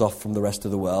ourselves off from the rest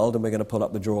of the world and we're going to pull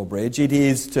up the drawbridge. It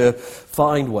is to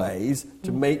find ways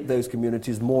to make those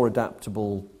communities more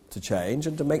adaptable to change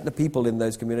and to make the people in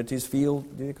those communities feel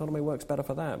the economy works better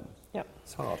for them. Yep.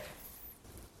 It's hard.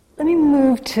 Let me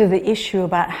move to the issue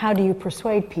about how do you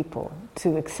persuade people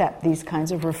to accept these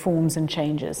kinds of reforms and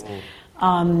changes.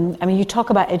 You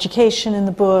talk about education in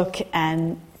the book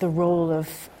and the role of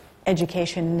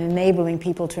education in enabling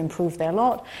people to improve their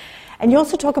lot. And you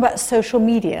also talk about social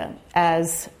media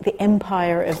as the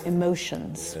empire of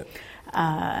emotions,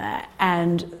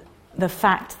 and the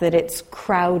fact that it's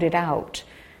crowded out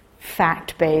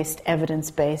fact-based,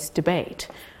 evidence-based debate.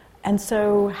 And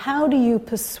so how do you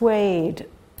persuade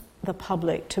the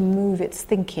public to move its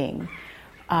thinking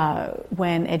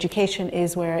when education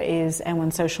is where it is and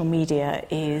when social media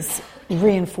is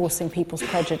reinforcing people's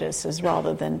prejudices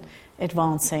rather than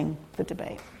advancing the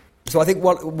debate? So I think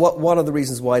one of the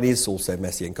reasons why it is also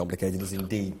messy and complicated is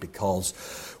indeed because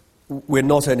we're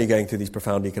not only going through these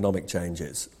profound economic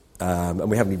changes, and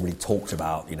we haven't even really talked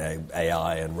about,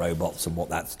 AI and robots and what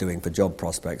that's doing for job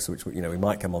prospects, which, we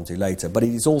might come on to later, but it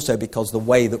is also because the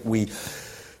way that we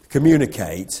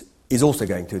communicate is also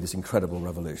going through this incredible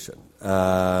revolution.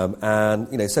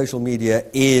 And social media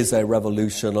is a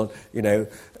revolution, not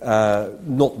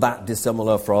that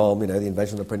dissimilar from, the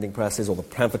invention of the printing presses or the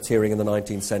pamphleteering in the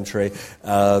 19th century,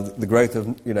 the growth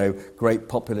of, great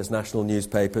populist national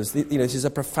newspapers. This is a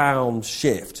profound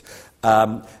shift.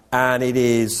 And it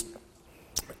is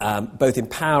both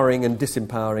empowering and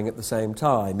disempowering at the same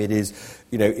time. It is,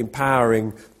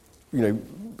 empowering,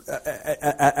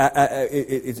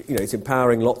 it's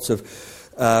empowering lots of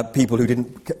people who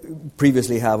didn't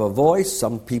previously have a voice.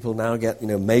 Some people now get,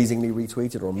 amazingly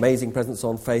retweeted or amazing presence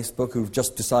on Facebook who've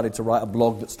just decided to write a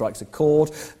blog that strikes a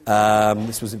chord.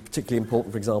 This was particularly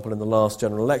important, for example, in the last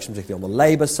general election, particularly on the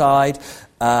Labour side.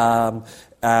 And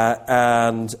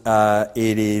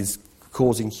it is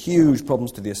causing huge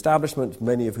problems to the establishment,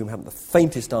 many of whom haven't the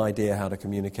faintest idea how to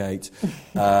communicate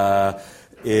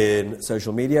in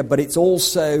social media. But it's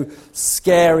also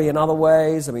scary in other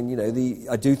ways. I mean,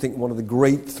 I do think one of the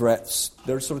great threats,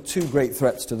 there are sort of two great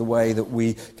threats to the way that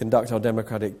we conduct our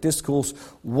democratic discourse.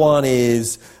 One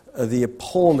is the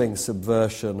appalling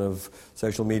subversion of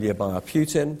social media by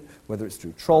Putin, whether it's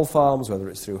through troll farms, whether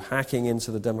it's through hacking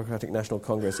into the Democratic National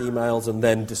Congress emails and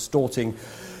then distorting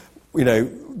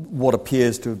what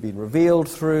appears to have been revealed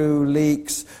through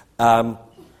leaks, and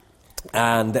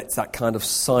it's that kind of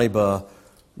cyber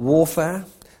warfare.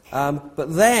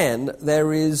 But then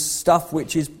there is stuff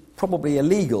which is probably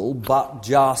illegal, but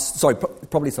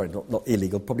probably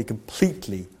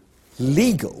completely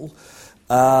legal,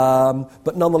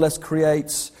 but nonetheless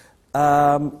creates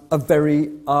a very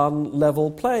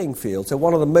unlevel playing field. So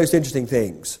one of the most interesting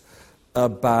things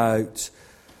about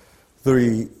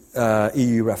the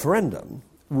EU referendum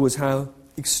was how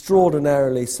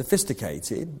extraordinarily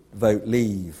sophisticated Vote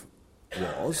Leave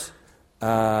was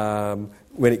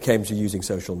when it came to using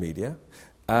social media,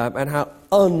 and how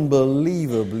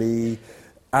unbelievably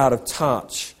out of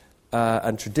touch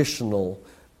and traditional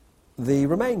the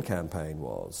Remain campaign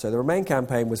was. So the Remain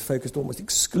campaign was focused almost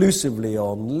exclusively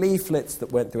on leaflets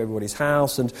that went through everybody's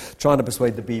house and trying to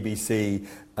persuade the BBC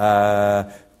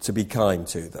to be kind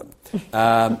to them.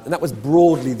 And that was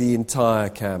broadly the entire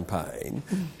campaign.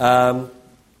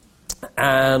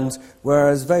 And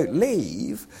whereas Vote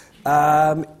Leave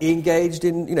engaged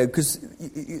in, because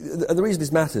the reason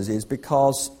this matters is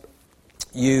because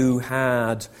you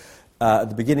had, at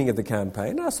the beginning of the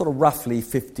campaign, a sort of roughly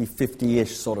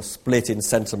 50-50-ish sort of split in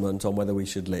sentiment on whether we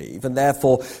should leave, and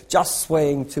therefore just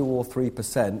swaying 2 or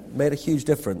 3% made a huge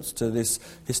difference to this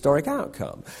historic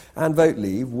outcome. And Vote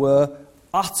Leave were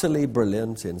utterly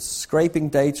brilliant in scraping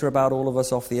data about all of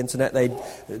us off the internet.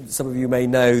 Some of you may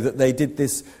know that they did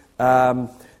this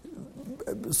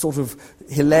sort of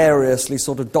hilariously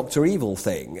sort of Dr. Evil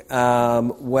thing,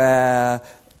 where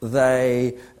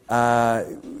they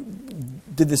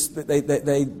did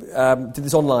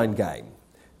this online game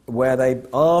where they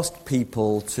asked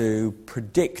people to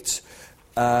predict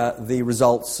the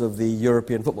results of the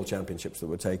European Football Championships that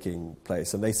were taking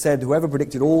place. And they said whoever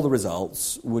predicted all the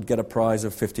results would get a prize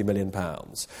of £50 million.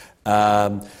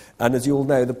 And as you all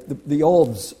know, the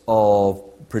odds of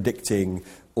predicting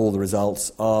all the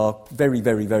results are very,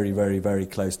 very, very, very, very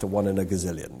close to 1 in a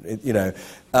gazillion.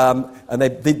 And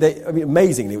they I mean,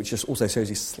 amazingly, which just also shows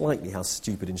you slightly how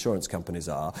stupid insurance companies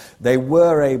are, they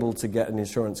were able to get an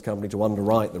insurance company to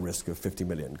underwrite the risk of 50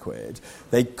 million quid.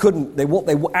 They couldn't. What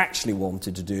they actually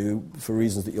wanted to do, for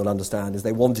reasons that you'll understand, is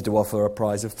they wanted to offer a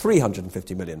prize of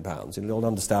 350 million pounds, and you'll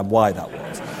understand why that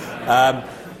was.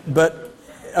 But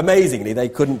amazingly, they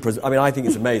couldn't. I think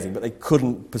it's amazing, but they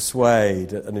couldn't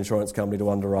persuade an insurance company to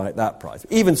underwrite that price.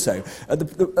 Even so,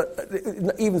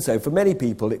 for many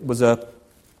people, it was a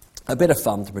bit of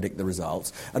fun to predict the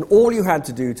results, and all you had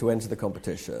to do to enter the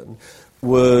competition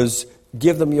was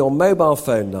give them your mobile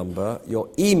phone number, your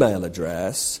email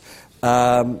address,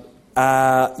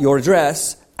 your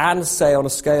address, and say on a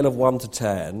scale of 1 to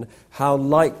 10 how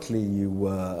likely you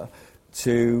were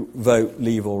to vote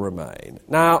Leave or Remain.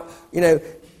 Now, in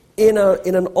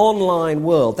an online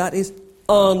world, that is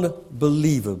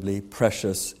unbelievably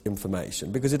precious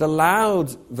information because it allowed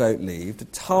Vote Leave to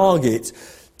target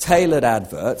tailored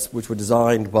adverts, which were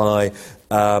designed by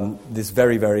this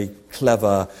very, very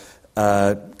clever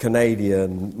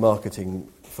Canadian marketing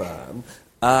firm,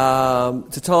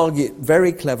 to target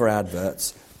very clever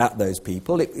adverts at those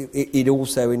people. It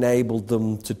also enabled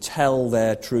them to tell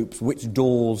their troops which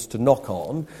doors to knock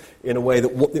on in a way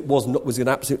that was going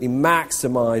to absolutely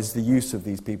maximise the use of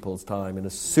these people's time in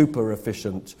a super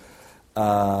efficient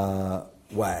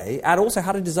way, and also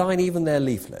how to design even their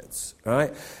leaflets,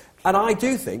 right? And I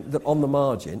do think that on the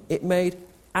margin, it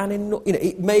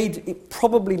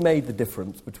probably made the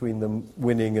difference between them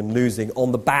winning and losing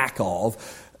on the back of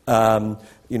a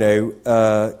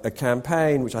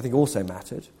campaign which I think also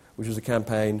mattered, which was a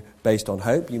campaign based on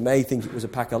hope. You may think it was a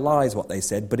pack of lies, what they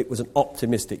said, but it was an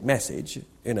optimistic message,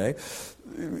 And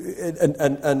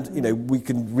we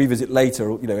can revisit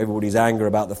later, everybody's anger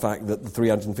about the fact that the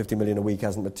 350 million a week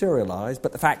hasn't materialised,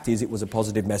 but the fact is it was a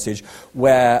positive message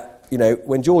where,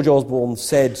 when George Osborne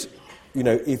said,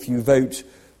 if you vote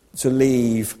to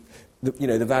leave,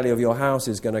 the value of your house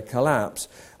is going to collapse.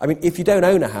 I mean, if you don't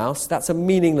own a house, that's a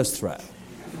meaningless threat.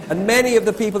 And many of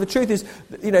the people, the truth is,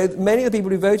 many of the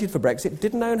people who voted for Brexit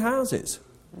didn't own houses,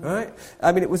 right?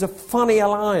 I mean, it was a funny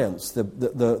alliance, the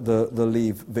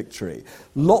Leave victory.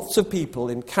 Lots of people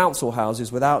in council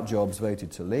houses without jobs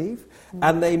voted to leave,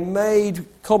 and they made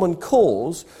common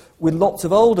cause with lots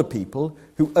of older people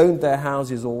who owned their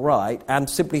houses all right and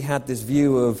simply had this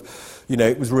view of,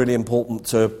 it was really important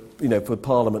to, for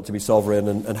Parliament to be sovereign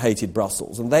and hated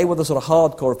Brussels. And they were the sort of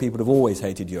hardcore of people who've always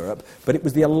hated Europe, but it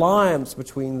was the alliance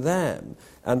between them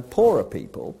and poorer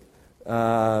people,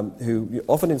 who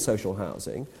often in social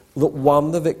housing, that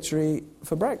won the victory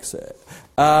for Brexit.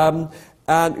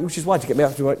 And which is why, to get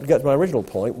to my original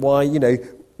point, why,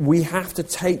 we have to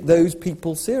take those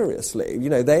people seriously.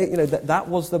 That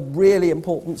was the really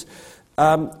important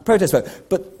protest vote.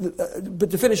 But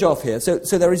to finish off here, so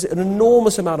there is an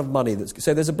enormous amount of money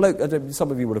so there's a bloke, some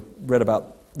of you would have read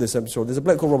about this, I'm sure, there's a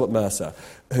bloke called Robert Mercer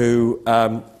who,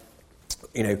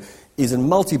 is a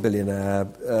multi-billionaire,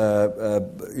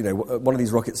 one of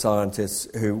these rocket scientists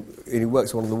who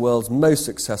works for one of the world's most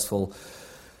successful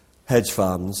hedge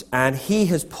funds, and he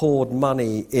has poured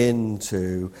money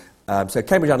into so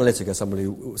Cambridge Analytica,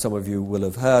 some of you will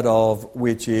have heard of,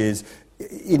 which is,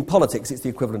 in politics, it's the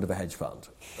equivalent of a hedge fund,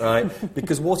 right?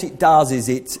 Because what it does is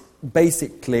it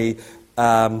basically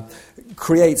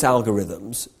creates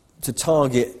algorithms to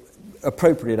target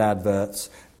appropriate adverts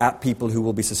at people who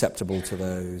will be susceptible to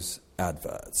those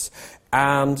adverts.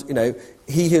 And,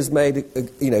 he has made,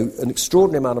 an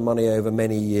extraordinary amount of money over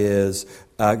many years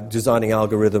designing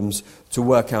algorithms to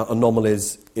work out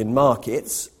anomalies in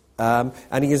markets.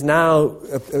 And he is now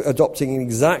adopting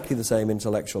exactly the same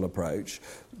intellectual approach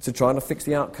to trying to fix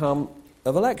the outcome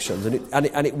of elections. And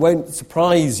it won't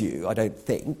surprise you, I don't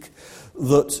think,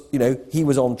 that he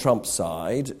was on Trump's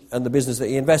side and the business that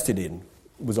he invested in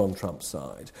was on Trump's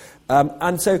side.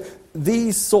 And so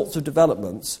these sorts of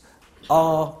developments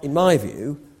are, in my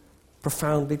view,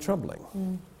 profoundly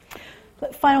troubling.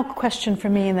 Final question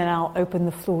from me, and then I'll open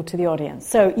the floor to the audience.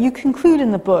 So you conclude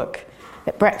in the book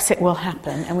that Brexit will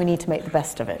happen and we need to make the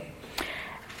best of it.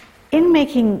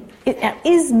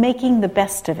 Is making the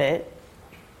best of it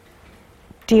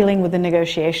dealing with the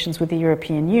negotiations with the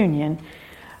European Union,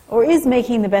 or is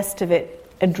making the best of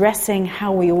it addressing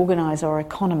how we organise our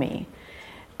economy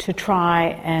to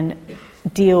try and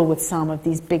deal with some of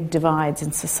these big divides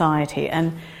in society?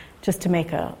 And just to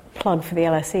make a plug for the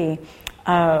LSE,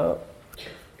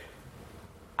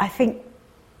 I think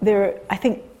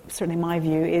certainly my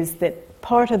view is that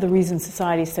part of the reason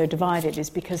society is so divided is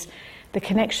because the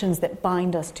connections that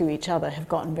bind us to each other have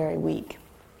gotten very weak.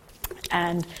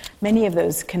 And many of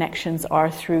those connections are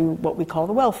through what we call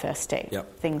the welfare state.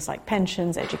 Yep. Things like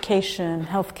pensions, education,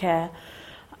 healthcare.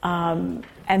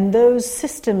 And those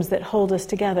systems that hold us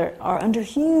together are under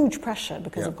huge pressure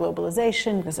because of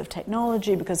globalization, because of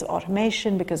technology, because of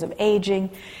automation, because of aging,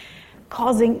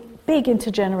 causing big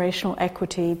intergenerational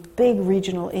equity, big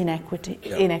regional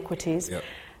inequities. Yep.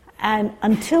 And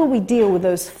until we deal with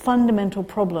those fundamental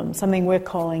problems, something we're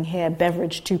calling here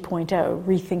Beveridge 2.0,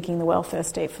 rethinking the welfare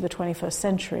state for the 21st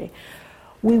century,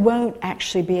 we won't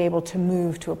actually be able to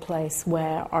move to a place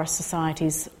where our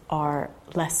societies are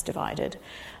less divided.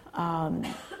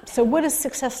 So what does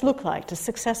success look like? Does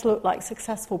success look like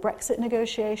successful Brexit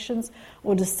negotiations,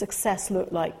 or does success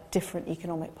look like different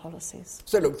economic policies?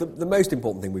 So look, the most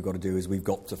important thing we've got to do is we've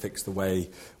got to fix the way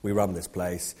we run this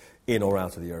place in or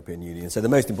out of the European Union. So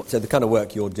the kind of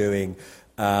work you're doing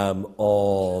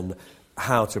on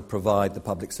how to provide the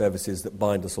public services that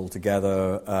bind us all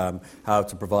together, how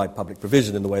to provide public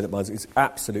provision in the way that binds us, is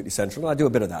absolutely central. And I do a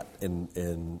bit of that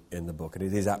in the book, and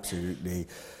it is absolutely,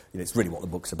 it's really what the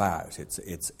book's about.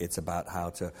 It's about how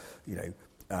to,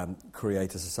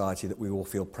 create a society that we all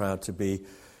feel proud to be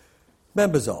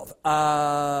members of,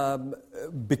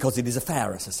 because it is a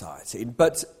fairer society.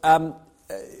 But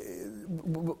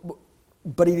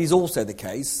it is also the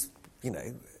case,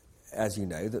 as you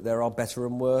know, that there are better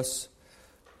and worse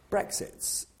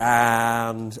Brexits.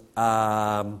 And,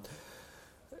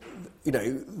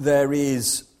 there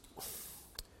is...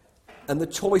 And the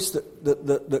choice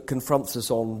that confronts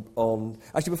us on...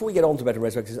 Actually, before we get on to better and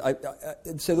worse Brexits,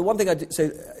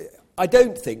 I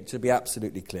don't think, to be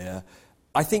absolutely clear,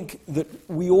 I think that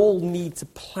we all need to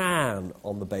plan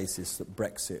on the basis that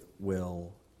Brexit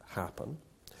will happen.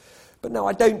 But no,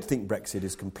 I don't think Brexit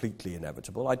is completely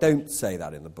inevitable. I don't say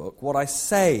that in the book. What I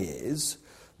say is,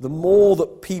 the more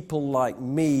that people like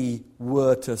me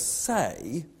were to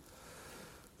say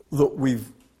that we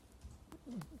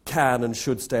can and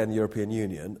should stay in the European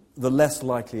Union, the less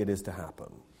likely it is to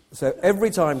happen. So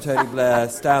every time Tony Blair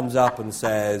stands up and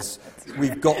says,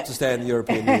 we've got to stay in the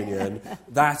European Union,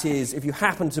 that is, if you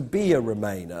happen to be a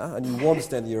Remainer and you want to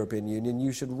stay in the European Union,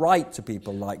 you should write to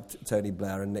people like Tony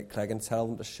Blair and Nick Clegg and tell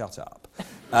them to shut up.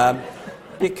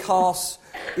 Because,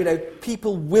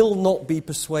 people will not be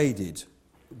persuaded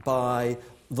by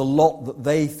the lot that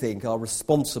they think are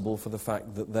responsible for the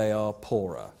fact that they are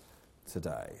poorer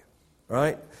today.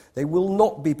 Right? They will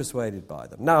not be persuaded by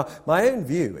them. Now, my own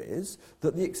view is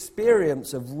that the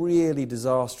experience of really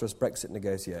disastrous Brexit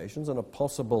negotiations and a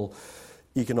possible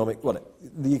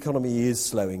the economy is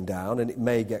slowing down and it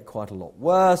may get quite a lot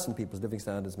worse and people's living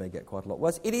standards may get quite a lot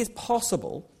worse. It is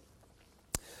possible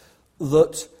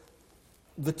that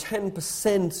the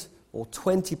 10% or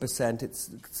 20%, it's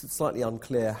slightly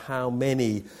unclear how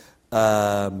many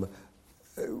who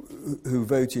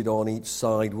voted on each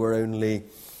side were only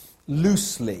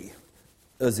loosely,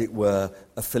 as it were,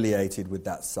 affiliated with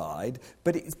that side.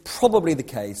 But it's probably the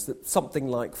case that something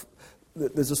like...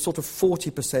 there's a sort of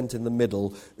 40% in the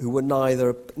middle who were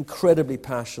neither incredibly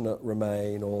passionate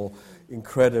Remain or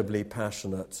incredibly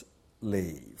passionate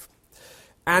Leave.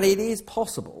 And it is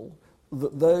possible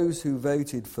that those who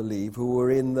voted for Leave, who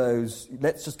were in those...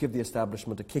 let's just give the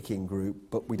establishment a kicking group,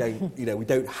 but we don't, we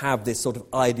don't have this sort of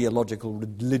ideological,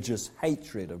 religious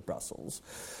hatred of Brussels.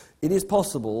 It is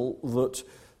possible that,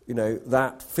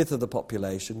 that fifth of the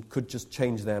population could just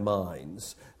change their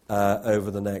minds over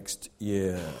the next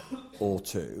year or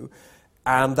two.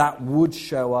 And that would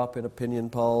show up in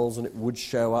opinion polls, and it would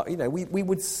show up... we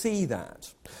would see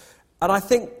that. And I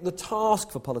think the task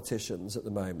for politicians at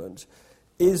the moment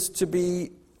is to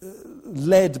be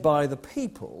led by the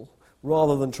people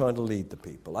rather than trying to lead the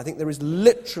people. I think there is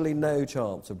literally no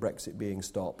chance of Brexit being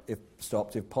stopped if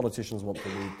politicians want to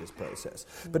lead this process.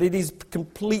 But it is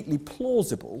completely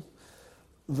plausible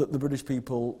that the British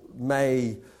people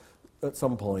may, at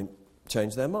some point,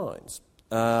 change their minds.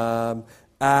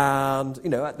 And,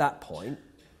 at that point,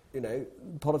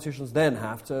 politicians then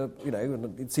have to,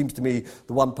 and it seems to me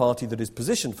the one party that is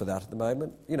positioned for that at the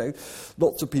moment,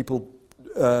 lots of people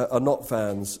are not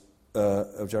fans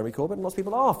of Jeremy Corbyn, lots of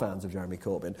people are fans of Jeremy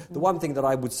Corbyn. The one thing that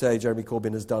I would say Jeremy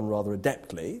Corbyn has done rather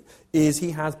adeptly is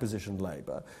he has positioned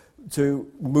Labour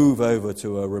to move over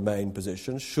to a Remain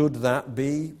position, should that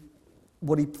be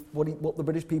what the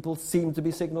British people seem to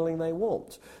be signalling they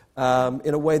want,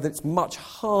 in a way that's much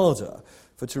harder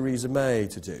for Theresa May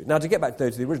to do. Now, to get back, though,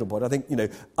 to the original point, I think,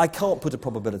 I can't put a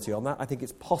probability on that. I think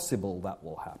it's possible that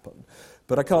will happen.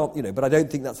 But I can't, but I don't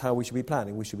think that's how we should be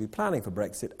planning. We should be planning for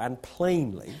Brexit, and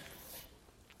plainly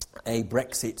a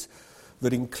Brexit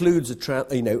that includes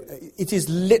it is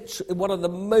literally one of the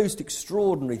most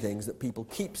extraordinary things that people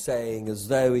keep saying as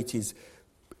though it is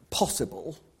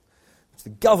possible, which the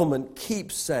government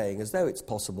keeps saying as though it's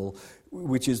possible,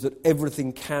 which is that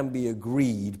everything can be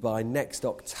agreed by next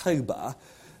October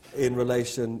in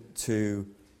relation to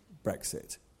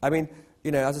Brexit. I mean,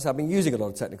 as I said, I've been using a lot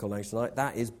of technical language tonight.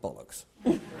 That is bollocks.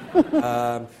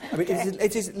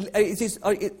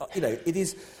 It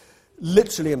is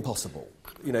literally impossible.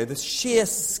 The sheer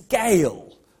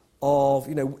scale of,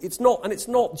 it's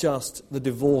not just the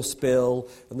divorce bill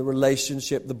and the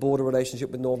relationship, the border relationship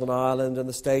with Northern Ireland and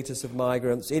the status of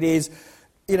migrants. It is,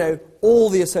 all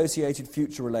the associated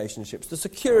future relationships. The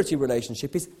security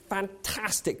relationship is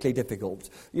fantastically difficult.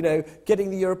 Getting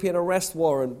the European arrest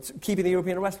warrant, keeping the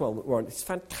European arrest warrant is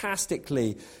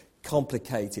fantastically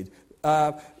complicated.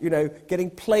 Getting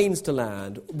planes to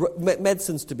land,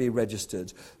 medicines to be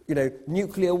registered,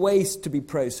 nuclear waste to be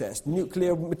processed,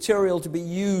 nuclear material to be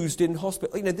used in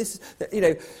hospital. And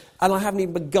I haven't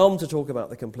even begun to talk about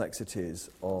the complexities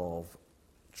of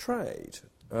trade.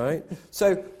 Right?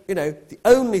 So, the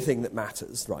only thing that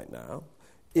matters right now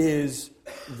is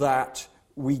that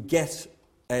we get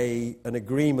an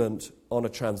agreement on a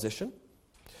transition.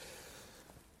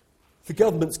 The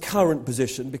government's current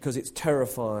position, because it's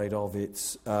terrified of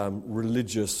its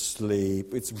religious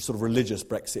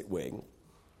Brexit wing,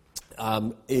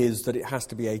 is that it has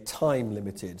to be a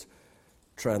time-limited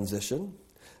transition,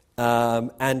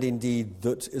 and indeed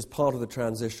that as part of the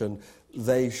transition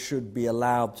they should be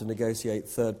allowed to negotiate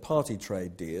third-party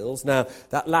trade deals. Now,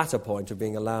 that latter point of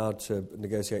being allowed to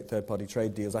negotiate third-party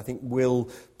trade deals, I think, will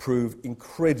prove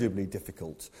incredibly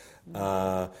difficult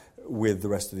with the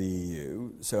rest of the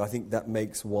EU. So I think that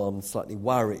makes one slightly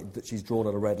worried that she's drawn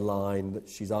on a red line that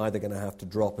she's either going to have to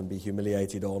drop and be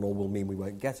humiliated on, or will mean we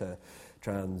won't get a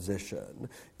transition.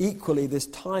 Equally, this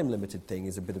time-limited thing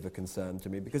is a bit of a concern to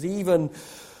me, because even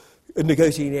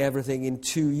negotiating everything in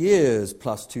 2 years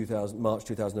plus March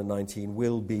 2019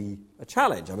 will be a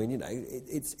challenge. I mean,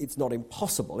 it's not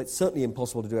impossible. It's certainly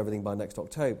impossible to do everything by next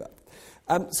October.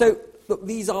 So, look,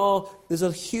 there's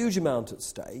a huge amount at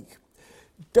stake.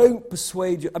 Don't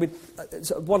persuade you. I mean,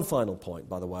 so one final point,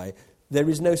 by the way. There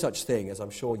is no such thing, as I'm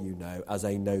sure you know, as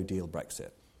a no-deal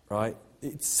Brexit, right?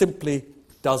 It simply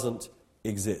doesn't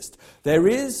exist. There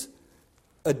is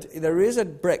a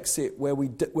Brexit where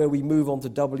we move on to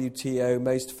WTO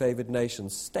most favoured nation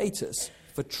status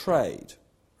for trade,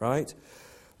 right?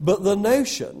 But the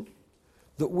notion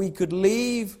that we could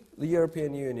leave the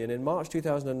European Union in March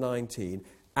 2019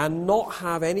 and not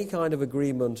have any kind of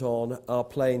agreement on our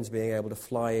planes being able to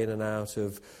fly in and out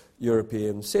of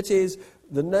European cities,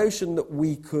 the notion that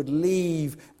we could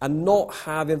leave and not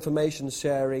have information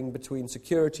sharing between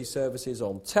security services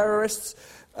on terrorists,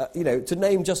 to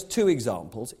name just two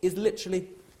examples, is literally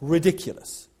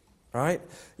ridiculous, right?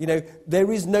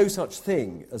 There is no such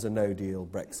thing as a no-deal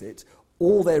Brexit.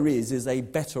 All there is a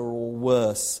better or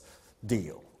worse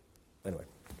deal. Anyway.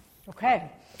 Okay.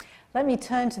 Let me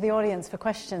turn to the audience for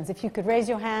questions. If you could raise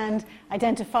your hand,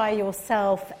 identify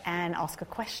yourself, and ask a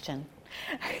question.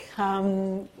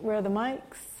 Where are the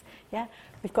mics? Yeah,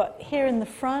 we've got here in the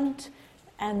front,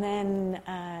 and then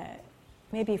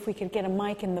maybe if we could get a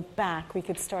mic in the back, we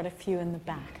could start a few in the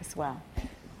back as well.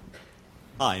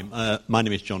 Hi, my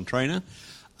name is John Trainer.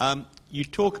 You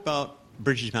talk about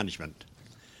British management,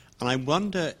 and I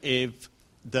wonder if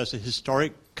there's a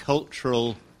historic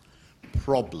cultural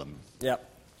problem. Yep.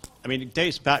 I mean, it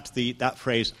dates back to that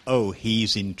phrase, "Oh,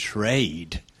 he's in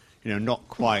trade," not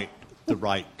quite the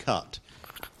right cut.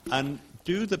 And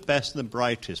do the best and the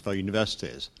brightest for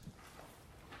universities,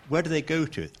 where do they go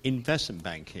to? Investment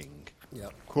banking,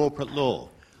 corporate law.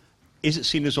 Is it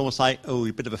seen as almost like,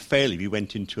 a bit of a failure if you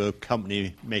went into a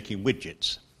company making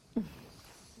widgets?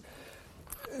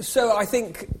 So I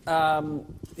think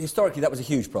historically that was a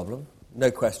huge problem,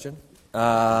 no question.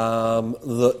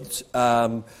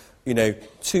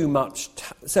 Too much.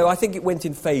 So I think it went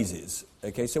in phases.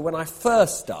 Okay, so when I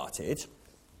first started,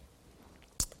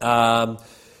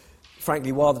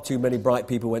 Frankly, rather too many bright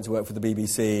people went to work for the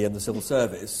BBC and the civil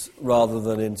service rather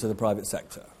than into the private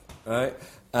sector, right?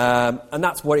 And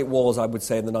that's what it was, I would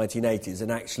say, in the 1980s.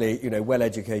 And actually,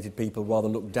 well-educated people rather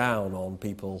looked down on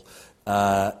people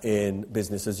in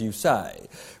business, as you say.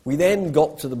 We then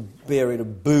got to the period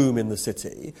of boom in the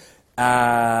city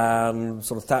and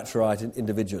sort of Thatcherite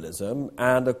individualism.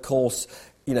 And, of course,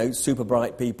 super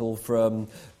bright people from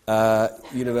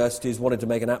universities wanted to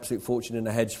make an absolute fortune in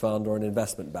a hedge fund or an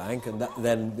investment bank. And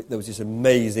then there was this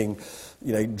amazing,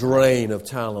 drain of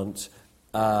talent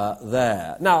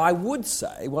there. Now, I would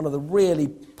say one of the really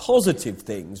positive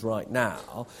things right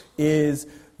now is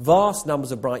vast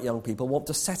numbers of bright young people want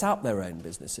to set up their own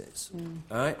businesses.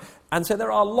 Right? And so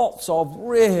there are lots of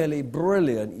really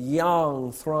brilliant,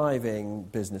 young, thriving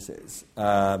businesses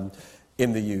in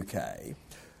the UK.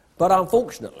 But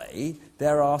unfortunately,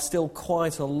 there are still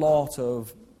quite a lot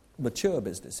of mature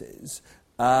businesses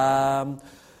that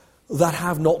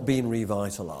have not been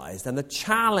revitalised, and the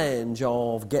challenge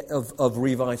of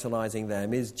revitalising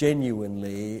them is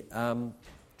genuinely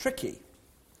tricky.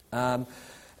 And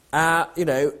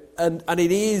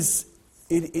it is,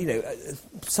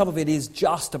 some of it is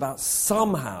just about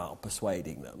somehow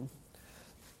persuading them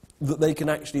that they can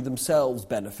actually themselves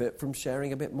benefit from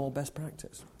sharing a bit more best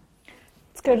practice.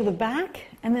 Let's go to the back,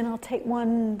 and then I'll take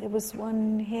one. There was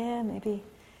one here, maybe.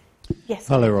 Yes.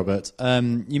 Hello, Robert.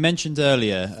 You mentioned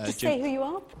earlier... Just say who you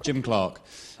are. Jim Clark.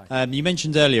 You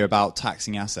mentioned earlier about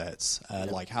taxing assets,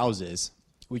 like houses,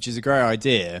 which is a great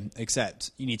idea,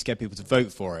 except you need to get people to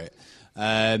vote for it.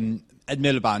 Ed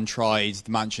Miliband tried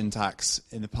the mansion tax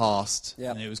in the past,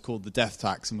 and it was called the death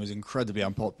tax and was incredibly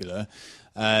unpopular.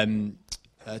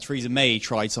 Theresa May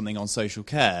tried something on social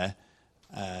care,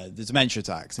 the dementia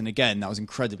tax, and again, that was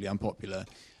incredibly unpopular.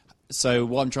 So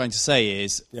what I'm trying to say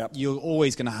is you're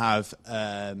always going to have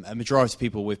a majority of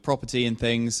people with property and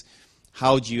things.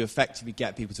 How do you effectively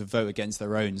get people to vote against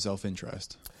their own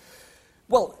self-interest?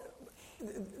 Well,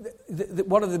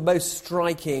 one of the most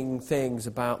striking things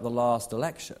about the last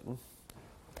election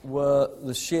were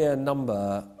the sheer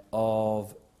number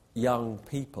of young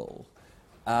people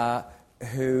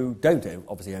who don't own,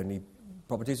 obviously, only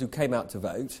properties, who came out to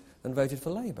vote and voted for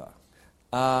Labour.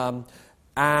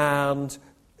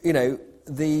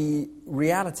 The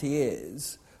reality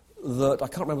is that, I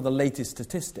can't remember the latest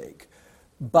statistic,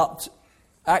 but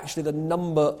actually the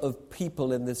number of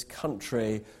people in this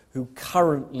country who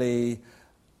currently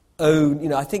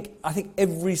own, I think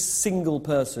every single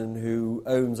person who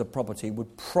owns a property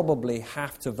would probably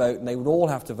have to vote, and they would all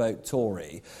have to vote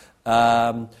Tory,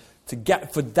 to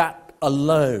get for that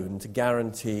alone to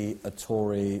guarantee a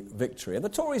Tory victory. And the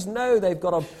Tories know they've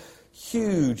got a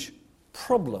huge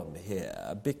problem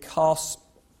here, because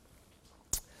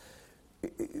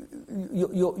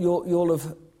you'll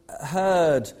have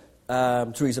heard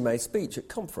Theresa May's speech at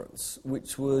conference,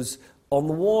 which was, on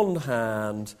the one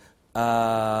hand,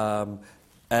 a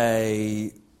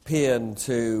paean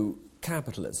to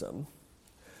capitalism,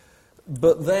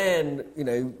 but then,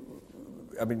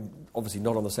 obviously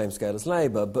not on the same scale as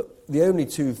Labour, but the only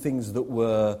two things that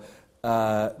were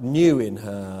new in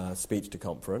her speech to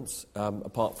conference,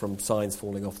 apart from signs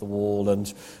falling off the wall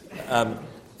and,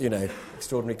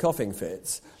 extraordinary coughing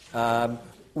fits,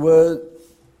 were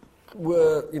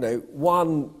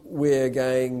one, we're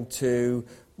going to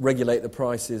regulate the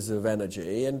prices of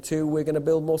energy, and two, we're going to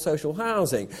build more social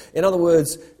housing. In other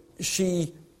words,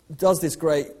 she does this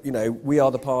great, we are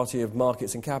the party of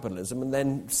markets and capitalism, and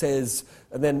then says,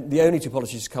 and then the only two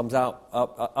policies she comes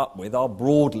up with are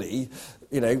broadly,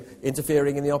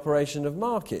 interfering in the operation of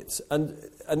markets. And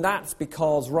that's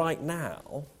because right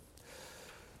now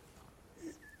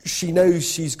she knows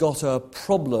she's got a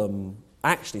problem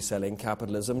actually selling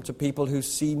capitalism to people who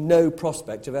see no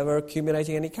prospect of ever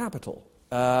accumulating any capital.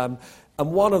 And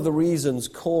one of the reasons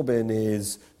Corbyn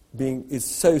is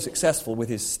so successful with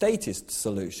his statist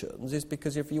solutions is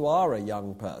because if you are a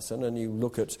young person and you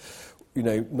look at,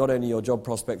 not only your job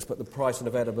prospects but the price and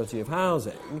availability of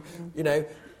housing,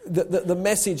 the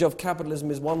message of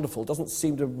capitalism is wonderful doesn't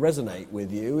seem to resonate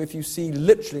with you if you see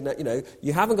literally,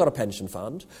 you haven't got a pension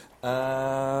fund,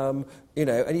 and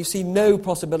you see no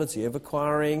possibility of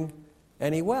acquiring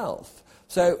any wealth.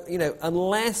 So,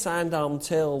 unless and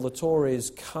until the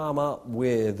Tories come up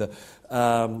with,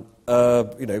 a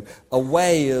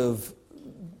way of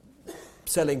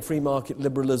selling free market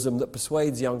liberalism that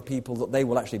persuades young people that they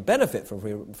will actually benefit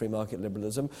from free market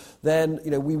liberalism, then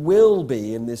we will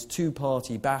be in this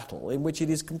two-party battle in which it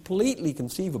is completely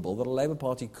conceivable that a Labour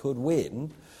Party could win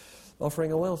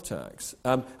offering a wealth tax.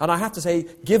 And I have to say,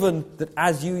 given that,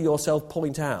 as you yourself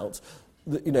point out,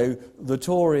 that, the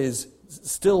Tories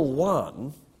still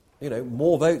won,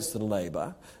 more votes than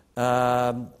Labour,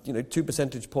 2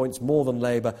 percentage points more than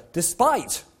Labour,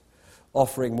 despite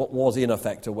offering what was in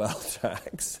effect a wealth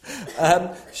tax,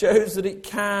 shows that it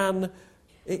can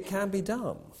be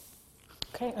done.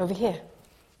 Okay, over here.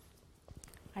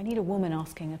 I need a woman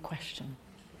asking a question.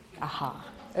 Aha.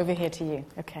 Over here to you.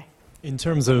 Okay. In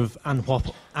terms of and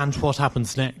what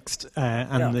happens next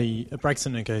the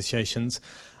Brexit negotiations,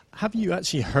 have you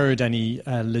actually heard any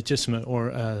legitimate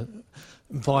or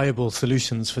viable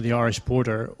solutions for the Irish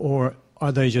border, or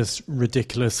are they just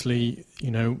ridiculously,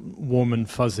 warm and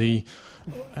fuzzy,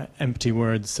 empty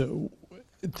words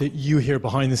that you hear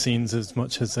behind the scenes as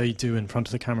much as they do in front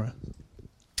of the camera?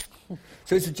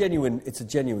 So it's a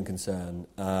genuine concern,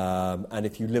 and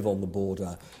if you live on the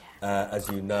border, as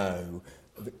you know,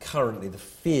 currently the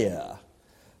fear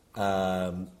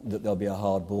that there'll be a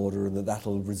hard border and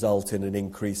that'll result in an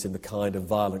increase in the kind of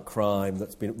violent crime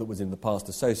that was in the past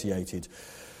associated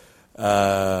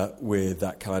with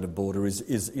that kind of border is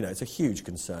it's a huge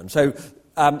concern. So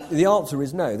the answer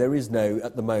is no. There is no,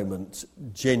 at the moment,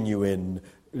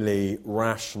 genuinely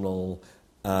rational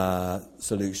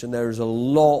solution. There is a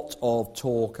lot of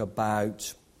talk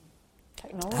about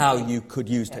Technology. How you could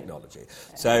use technology.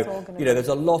 So, there's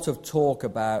a lot of talk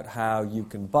about how you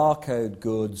can barcode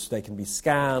goods, they can be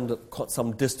scanned at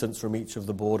some distance from each of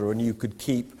the border, and you could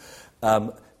keep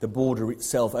the border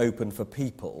itself open for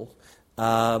people.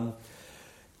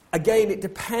 Again, it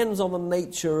depends on the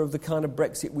nature of the kind of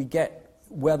Brexit we get,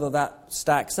 whether that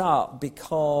stacks up,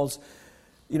 because,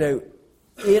 in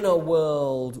a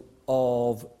world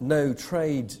of no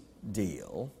trade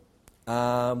deal,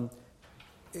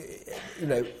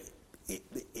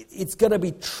 it's going to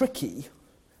be tricky,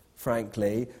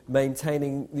 frankly,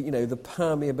 maintaining the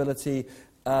permeability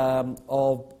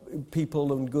of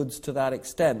people and goods to that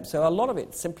extent. So a lot of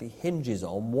it simply hinges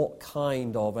on what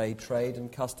kind of a trade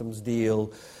and customs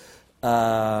deal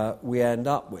we end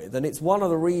up with. And it's one of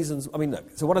the reasons,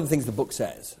 so one of the things the book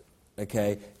says,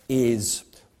 is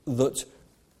that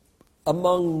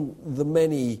among the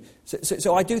many...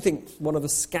 So I do think one of the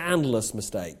scandalous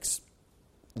mistakes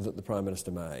that the Prime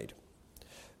Minister made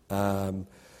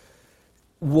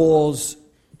was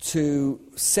to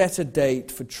set a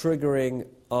date for triggering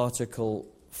Article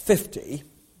 50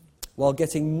 while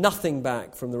getting nothing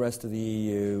back from the rest of the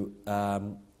EU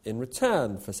in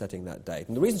return for setting that date.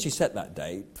 And the reason she set that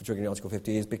date for triggering Article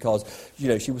 50 is because,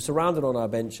 she was surrounded on our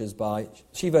benches by...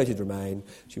 She voted Remain.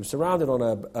 She was surrounded on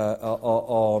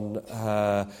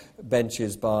her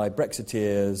benches by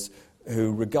Brexiteers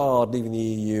who regard leaving the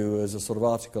EU as a sort of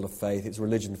article of faith. It's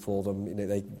religion for them.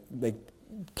 They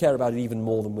care about it even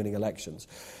more than winning elections.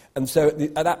 And so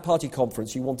at that party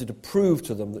conference, she wanted to prove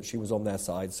to them that she was on their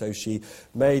side. So she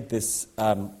made this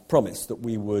promise that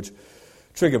we would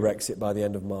trigger Brexit by the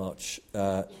end of March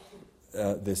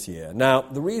this year. Now,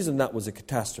 the reason that was a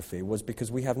catastrophe was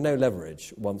because we have no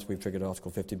leverage once we've triggered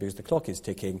Article 50, because the clock is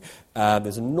ticking,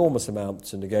 there's an enormous amount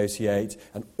to negotiate,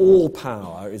 and all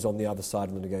power is on the other side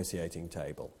of the negotiating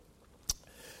table.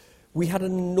 We had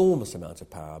an enormous amount of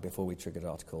power before we triggered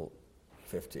Article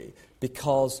 50,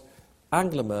 because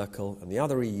Angela Merkel and the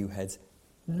other EU heads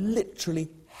literally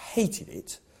hated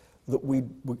it that we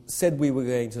said we were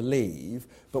going to leave,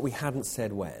 but we hadn't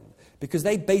said when. Because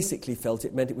they basically felt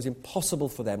it meant it was impossible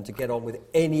for them to get on with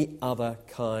any other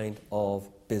kind of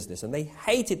business. And they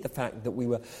hated the fact that we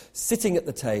were sitting at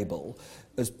the table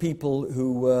as people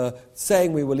who were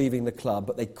saying we were leaving the club,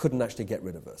 but they couldn't actually get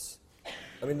rid of us.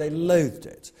 They loathed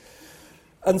it.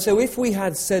 And so if we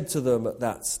had said to them at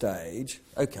that stage,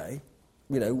 OK,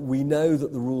 we know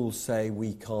that the rules say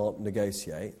we can't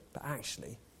negotiate, but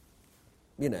actually,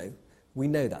 we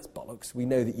know that's bollocks. We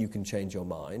know that you can change your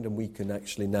mind and we can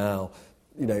actually now,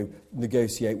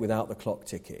 negotiate without the clock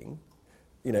ticking.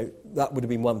 That would have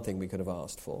been one thing we could have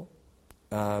asked for.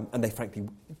 And they frankly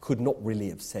could not really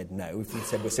have said no if we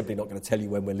said we're simply not going to tell you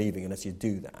when we're leaving unless you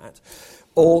do that.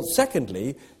 Or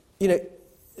secondly,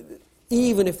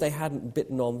 even if they hadn't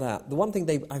bitten on that, the one thing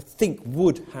they, I think,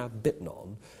 would have bitten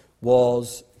on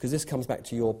was, because this comes back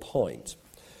to your point,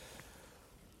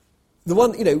 the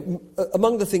one,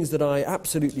 among the things that I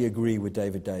absolutely agree with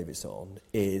David Davis on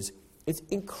is it's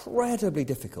incredibly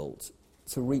difficult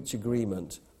to reach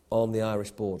agreement on the Irish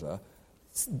border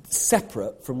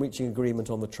separate from reaching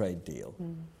agreement on the trade deal.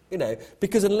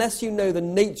 Because unless you know the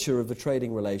nature of the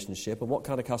trading relationship and what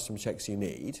kind of customs checks you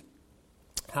need,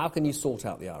 how can you sort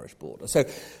out the Irish border? So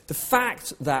the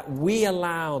fact that we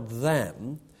allowed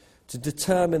them to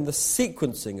determine the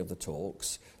sequencing of the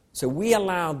talks, so we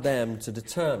allowed them to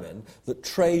determine that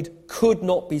trade could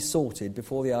not be sorted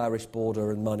before the Irish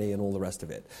border and money and all the rest of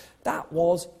it. That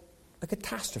was a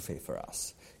catastrophe for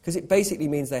us, because it basically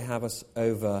means they have us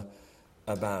over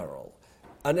a barrel.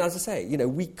 And as I say,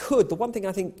 the one thing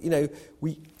I think,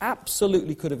 we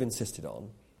absolutely could have insisted on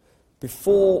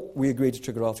before we agreed to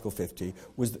trigger Article 50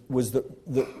 was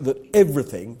that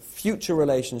everything, future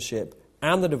relationship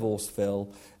and the divorce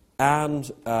bill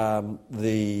and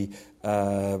the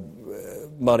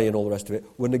money and all the rest of it,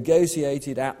 were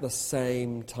negotiated at the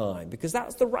same time, because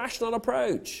that's the rational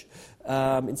approach.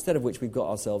 Instead of which we've got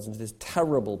ourselves into this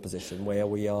terrible position where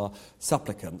we are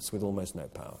supplicants with almost no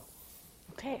power.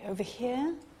 Okay, over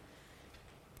here.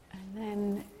 And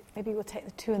then maybe we'll take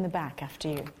the two in the back after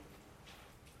you.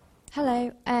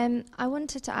 Hello. I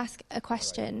wanted to ask a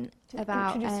question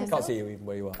about... Introduce yourself. Can't see you even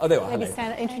where you are. Oh, there you are. Maybe Hello.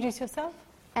 stand, introduce yourself.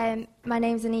 My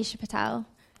name's Anisha Patel.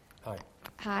 Hi.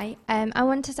 Hi. I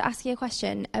wanted to ask you a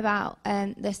question about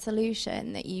the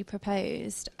solution that you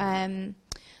proposed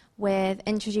with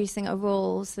introducing a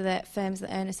rule so that firms that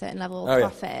earn a certain level of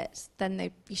profit, then they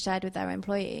be shared with their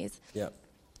employees. Yeah.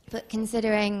 But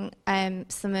considering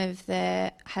some of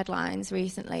the headlines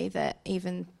recently that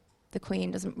even the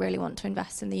Queen doesn't really want to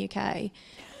invest in the UK,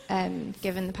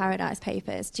 given the Paradise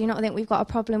Papers, do you not think we've got a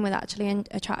problem with actually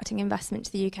attracting investment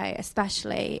to the UK,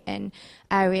 especially in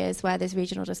areas where there's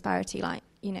regional disparity, like,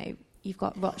 you've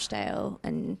got Rochdale,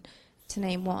 and to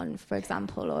name one, for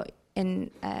example, or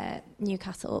in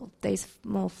Newcastle, those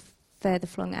more further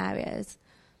flung areas?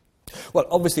 Well,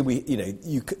 obviously,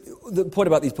 the point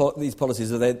about these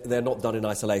policies is they're not done in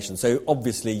isolation. So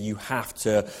obviously, you have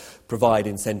to provide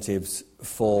incentives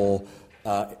for.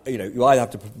 You either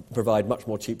have to provide much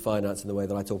more cheap finance in the way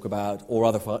that I talk about, or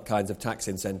other kinds of tax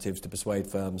incentives to persuade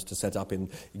firms to set up in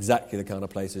exactly the kind of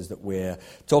places that we're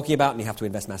talking about. And you have to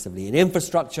invest massively in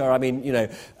infrastructure. I mean,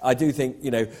 I do think,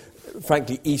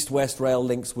 frankly, east-west rail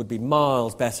links would be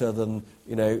miles better than,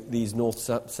 these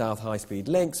north-south high-speed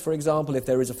links, for example, if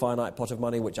there is a finite pot of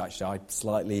money, which actually I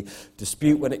slightly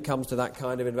dispute when it comes to that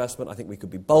kind of investment. I think we could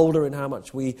be bolder in how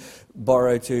much we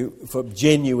borrow for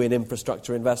genuine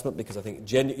infrastructure investment, because I think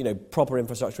proper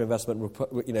infrastructure investment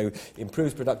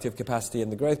improves productive capacity and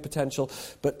the growth potential.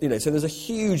 But so there's a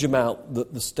huge amount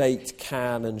that the state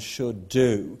can and should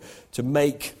do to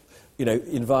make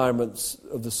environments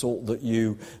of the sort that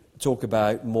you talk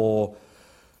about more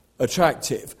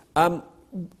attractive.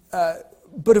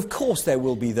 But of course, there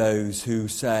will be those who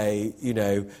say,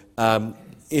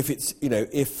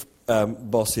 if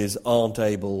bosses aren't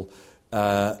able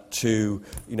to,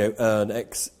 earn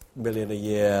X million a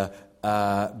year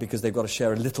because they've got to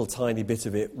share a little tiny bit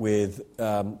of it with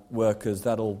workers,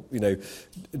 that'll,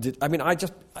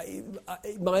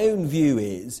 my own view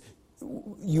is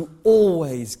you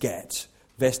always get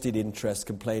vested interest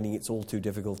complaining it's all too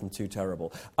difficult and too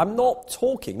terrible. I'm not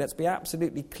talking, let's be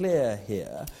absolutely clear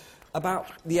here, about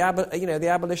the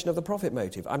abolition of the profit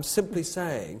motive. I'm simply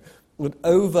saying that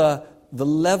over the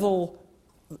level,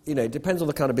 it depends on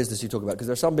the kind of business you talk about, because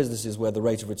there are some businesses where the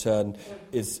rate of return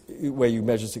is, where you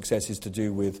measure success is to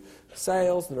do with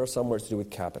sales, and there are some where it's to do with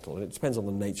capital, and it depends on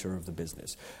the nature of the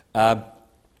business.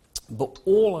 But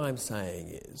all I'm saying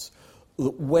is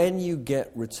that when you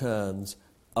get returns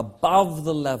above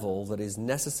the level that is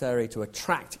necessary to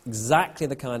attract exactly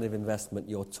the kind of investment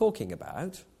you're talking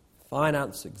about,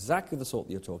 finance exactly the sort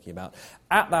that you're talking about,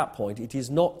 at that point it is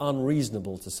not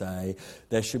unreasonable to say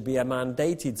there should be a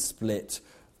mandated split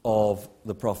of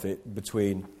the profit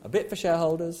between a bit for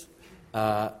shareholders,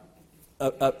 a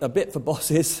bit for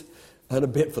bosses, and a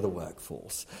bit for the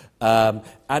workforce. And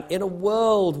in a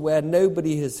world where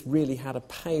nobody has really had a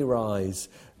pay rise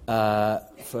for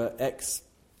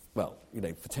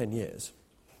 10 years.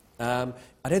 I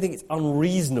don't think it's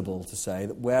unreasonable to say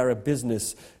that where a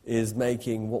business is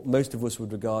making what most of us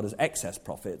would regard as excess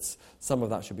profits, some of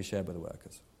that should be shared by the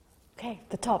workers. Okay,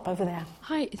 the top over there.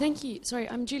 Hi, thank you. Sorry,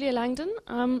 I'm Julia Langdon.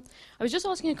 I was just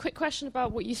asking a quick question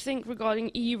about what you think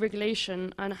regarding EU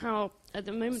regulation and how, at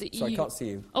the moment, the EU... Sorry, I can't see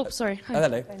you. Oh, sorry. Hi.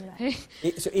 Hello. Hey.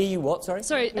 So EU what, sorry?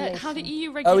 Sorry, how the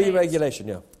EU regulates... Oh, EU regulation,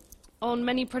 yeah. On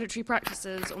many predatory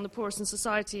practices on the poorest in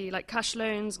society, like cash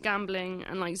loans, gambling,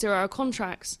 and like zero-hour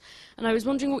contracts. And I was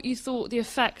wondering what you thought the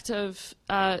effect of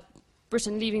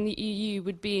Britain leaving the EU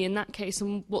would be in that case,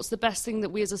 and what's the best thing that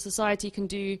we as a society can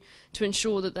do to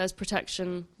ensure that there's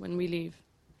protection when we leave?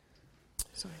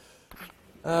 Sorry.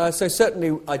 So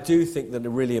certainly I do think that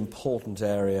a really important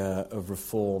area of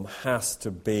reform has to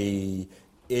be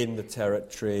in the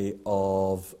territory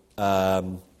of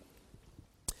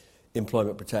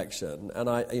employment protection, and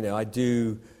I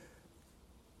do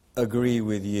agree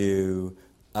with you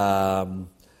that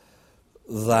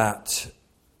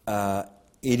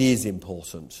it is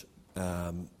important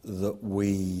that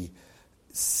we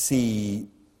see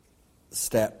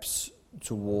steps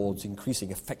towards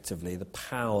increasing effectively the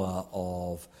power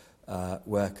of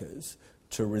workers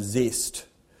to resist,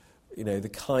 the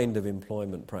kind of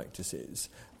employment practices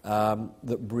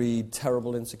that breed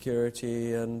terrible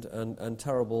insecurity and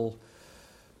terrible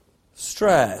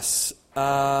stress.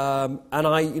 And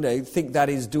I, think that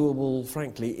is doable,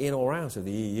 frankly, in or out of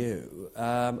the EU.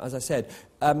 As I said,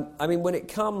 when it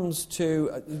comes to...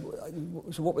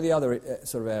 so what were the other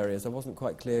sort of areas? I wasn't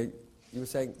quite clear. You were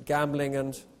saying gambling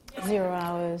and... 0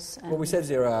 hours. Well, we said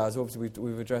 0 hours. Obviously,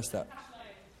 we've addressed that.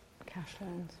 Cash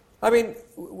loans.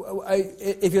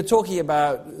 If you're talking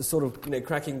about sort of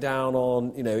cracking down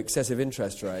on excessive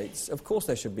interest rates, of course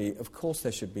there should be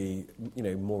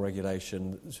more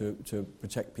regulation to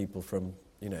protect people from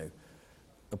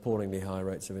appallingly high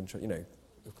rates of interest.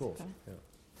 Of course. Okay. Yeah.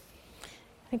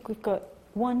 I think we've got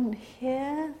one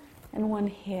here and one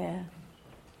here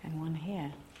and one here.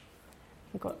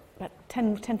 We've got about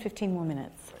 10, 15 more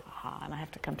minutes. And I have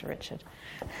to come to Richard.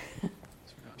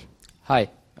 Hi.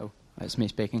 It's me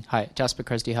speaking. Hi, Jasper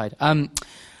Cresdy Hyde.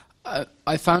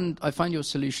 I find your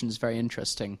solutions very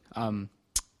interesting.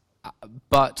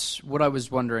 But what I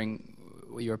was wondering,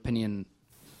 what your opinion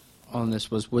on this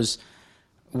was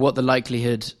what the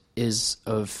likelihood is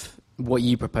of what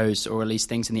you proposed, or at least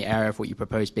things in the area of what you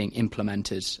proposed being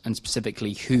implemented, and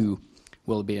specifically who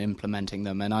will be implementing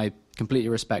them. And I completely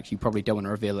respect you probably don't want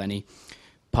to reveal any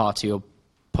party or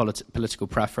political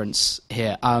preference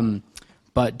here.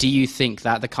 But do you think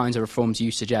that the kinds of reforms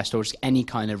you suggest, or just any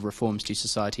kind of reforms to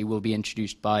society, will be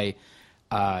introduced by,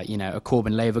 a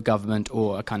Corbyn Labour government,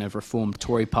 or a kind of reformed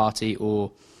Tory party,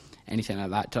 or anything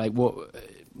like that?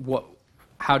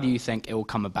 How do you think it will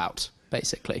come about,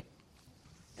 basically?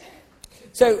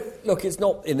 So, look, it's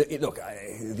not. The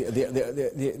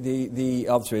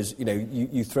answer is,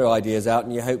 you throw ideas out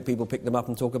and you hope people pick them up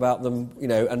and talk about them.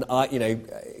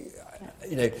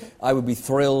 I would be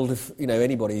thrilled if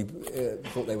anybody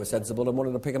thought they were sensible and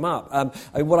wanted to pick them up.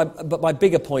 But my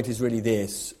bigger point is really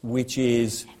this, which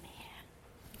is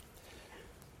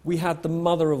we had the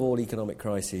mother of all economic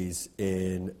crises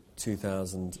in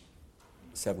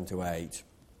 2007 to 8,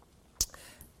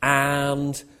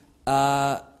 and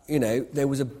there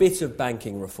was a bit of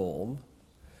banking reform,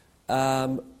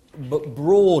 but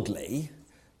broadly,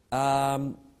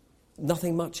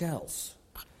 nothing much else.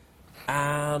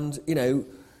 And,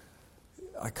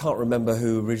 I can't remember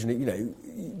who originally,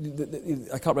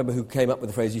 I can't remember who came up with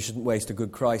the phrase, you shouldn't waste a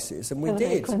good crisis, and we Hillary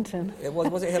did. Clinton.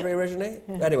 Was it Hillary originally?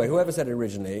 Yeah. Anyway, whoever said it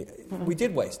originally, we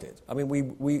did waste it.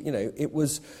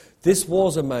 This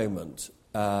was a moment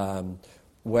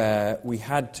where we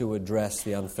had to address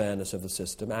the unfairness of the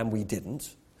system, and we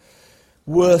didn't.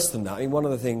 Worse than that, one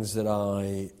of the things that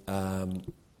I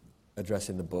address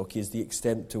in the book is the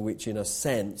extent to which, in a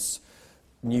sense,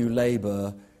 New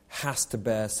Labour has to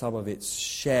bear some of its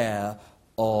share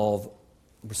of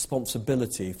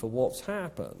responsibility for what's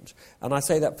happened. And I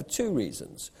say that for two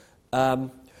reasons.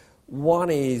 One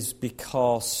is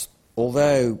because,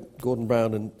 although Gordon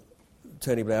Brown and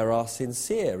Tony Blair are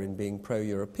sincere in being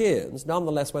pro-Europeans,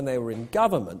 nonetheless, when they were in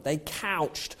government, they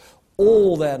couched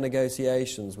all their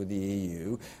negotiations with the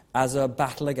EU as a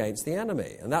battle against the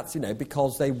enemy. And that's,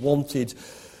 because they wanted...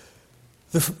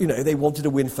 they wanted to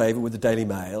win favour with the Daily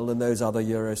Mail and those other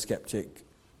Eurosceptic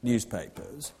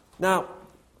newspapers. Now,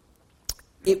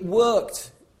 it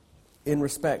worked in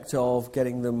respect of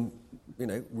getting them,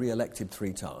 re-elected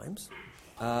 3 times,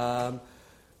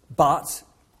 but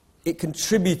it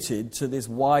contributed to this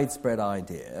widespread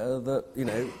idea that,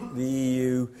 the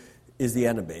EU is the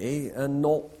enemy and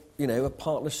not, a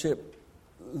partnership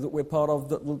that we're part of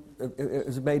that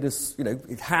has made us,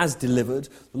 it has delivered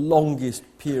the longest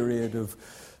period of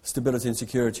stability and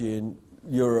security in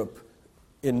Europe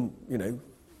in,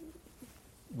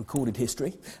 recorded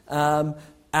history, and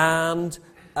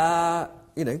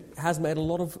has made a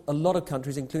lot of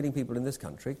countries, including people in this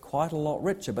country, quite a lot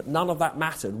richer. But none of that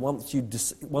mattered once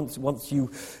you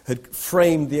had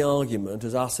framed the argument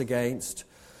as us against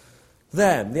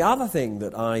them. The other thing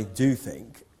that I do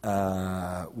think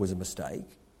was a mistake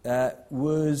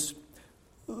was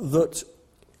that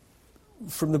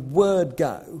from the word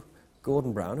go,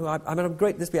 Gordon Brown, who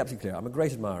let's be absolutely clear, I'm a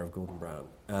great admirer of Gordon Brown.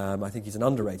 I think he's an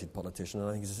underrated politician, and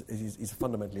I think he's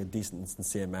fundamentally a decent and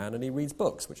sincere man, and he reads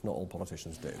books, which not all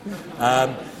politicians do.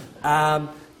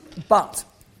 But,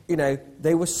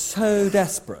 they were so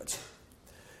desperate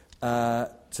to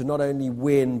not only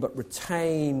win but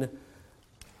retain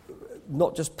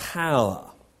not just power,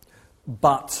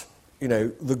 but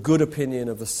the good opinion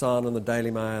of The Sun and the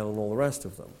Daily Mail and all the rest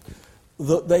of them,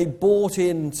 that they bought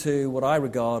into what I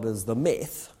regard as the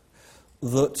myth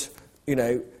that,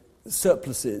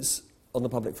 surpluses on the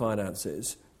public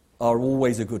finances are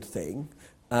always a good thing,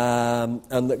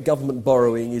 and that government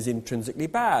borrowing is intrinsically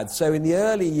bad. So in the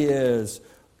early years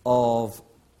of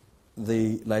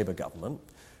the Labour government,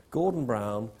 Gordon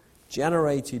Brown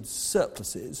generated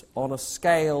surpluses on a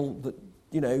scale that,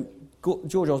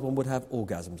 George Osborne would have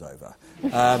orgasms over.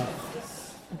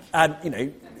 And,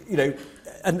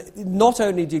 and not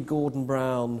only did Gordon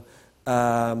Brown,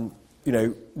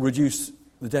 reduce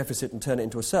the deficit and turn it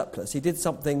into a surplus, he did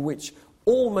something which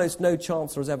almost no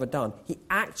chancellor has ever done. He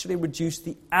actually reduced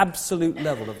the absolute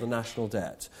level of the national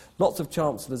debt. Lots of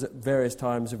chancellors at various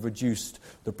times have reduced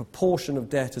the proportion of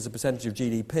debt as a percentage of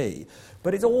GDP,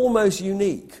 but it's almost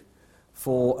unique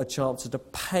for a chancellor to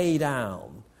pay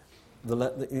down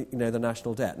the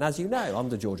national debt. And as you know,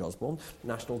 under George Osborne,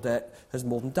 national debt has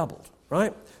more than doubled,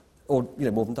 right? Or,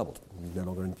 more than doubled. No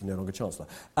longer chancellor.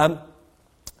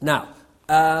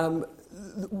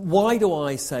 Why do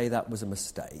I say that was a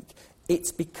mistake?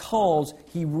 It's because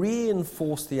he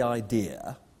reinforced the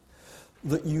idea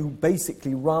that you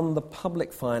basically run the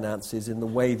public finances in the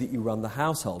way that you run the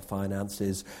household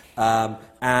finances,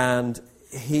 and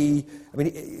he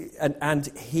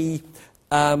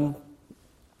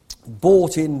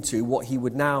bought into what he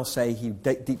would now say he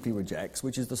deeply rejects,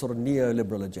 which is the sort of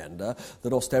neoliberal agenda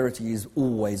that austerity is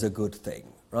always a good thing,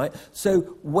 right? So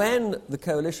when the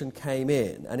coalition came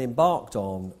in and embarked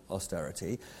on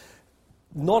austerity,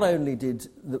 not only did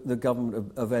the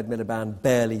government of Ed Miliband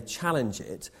barely challenge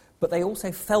it, but they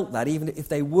also felt that even if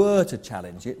they were to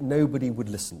challenge it, nobody would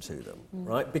listen to them,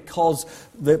 right? Because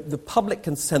the public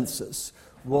consensus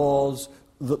was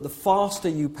that the faster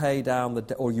you pay down the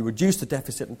debt, or you reduce the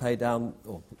deficit and pay down,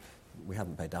 or we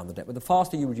haven't paid down the debt, but the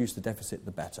faster you reduce the deficit,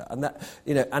 the better. And that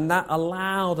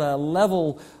allowed a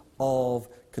level of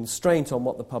constraint on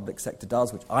what the public sector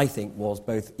does, which I think was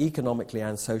both economically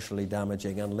and socially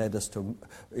damaging, and led us to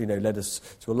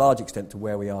a large extent to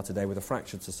where we are today, with a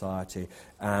fractured society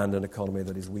and an economy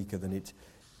that is weaker than it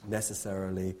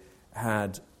necessarily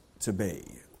had to be.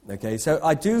 Okay, so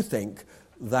I do think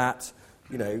that,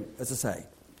 as I say,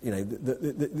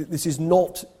 this is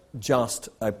not just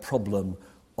a problem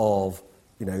of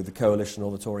the coalition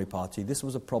or the Tory party. This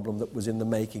was a problem that was in the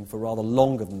making for rather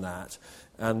longer than that.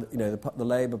 And, the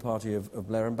Labour Party of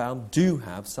Blair and Bound do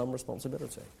have some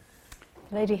responsibility.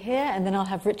 Lady here, and then I'll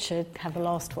have Richard have the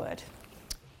last word.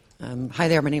 Hi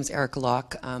there, my name's Erica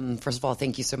Locke. First of all,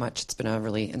 thank you so much. It's been a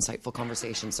really insightful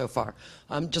conversation so far.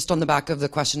 Just on the back of the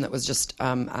question that was just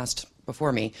asked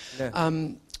before me. Yeah.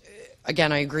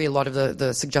 Again, I agree a lot of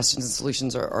the suggestions and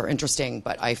solutions are interesting,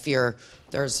 but I fear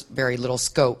there's very little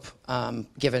scope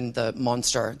given the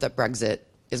monster that Brexit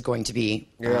is going to be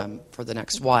for the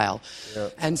next while. Yeah.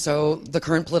 And so the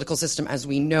current political system as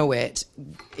we know it,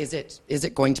 is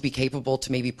it going to be capable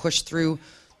to maybe push through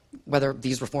whether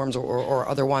these reforms or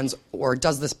other ones, or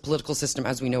does this political system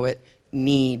as we know it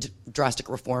need drastic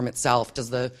reform itself? Does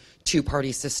the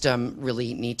two-party system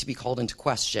really need to be called into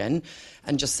question?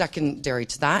 And just secondary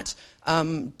to that,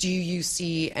 do you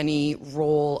see any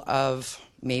role of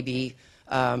maybe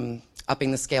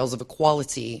upping the scales of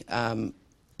equality,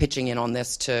 pitching in on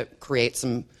this to create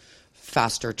some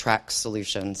faster track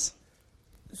solutions?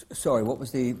 Sorry, what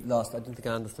was the last? I didn't think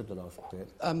I understood the last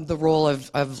bit. The role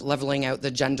of levelling out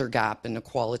the gender gap and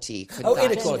equality.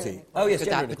 Inequality. Oh, yes,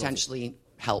 could that potentially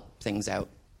help things out?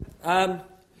 Yeah,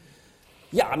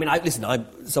 I mean, I'm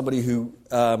somebody who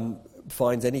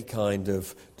finds any kind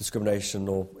of discrimination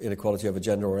or inequality over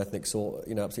gender or ethnic sort,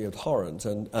 absolutely abhorrent,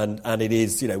 and it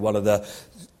is, one of the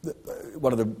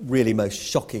really most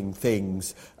shocking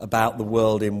things about the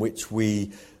world in which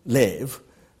we live.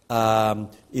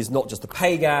 Is not just the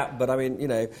pay gap, but I mean,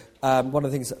 one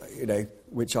of the things,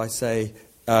 which I say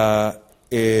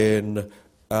in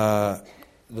the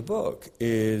book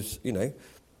is,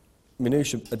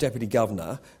 Minouche, a deputy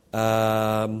governor.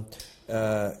 In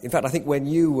fact, I think when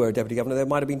you were deputy governor, there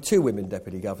might have been 2 women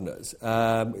deputy governors.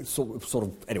 Sort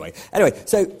of. Anyway.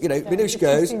 So Minouche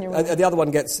goes, and the other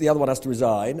one has to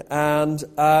resign, and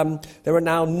there are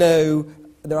now no.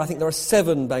 I think there are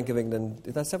 7 Bank of England.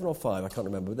 Is that 7 or 5? I can't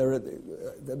remember. There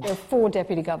are 4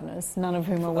 deputy governors, none of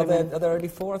whom are women. Are there only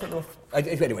 4? I thought there were.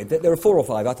 Anyway, there are 4 or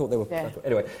 5. I thought there were. Yeah.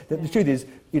 Anyway, the truth is,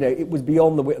 it was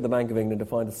beyond the wit of the Bank of England to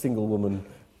find a single woman.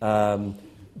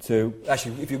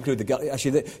 Actually, if you include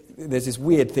there's this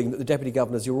weird thing that the deputy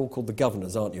governors, you're all called the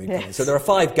governors, aren't you? Yes. So there are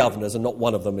 5 governors, and not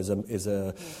one of them is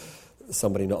a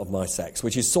somebody not of my sex,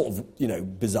 which is sort of,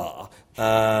 bizarre.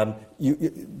 Treasury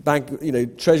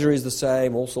is the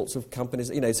same, all sorts of companies,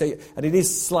 and it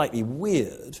is slightly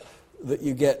weird that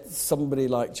you get somebody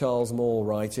like Charles Moore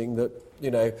writing that,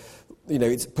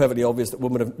 it's perfectly obvious that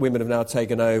women have now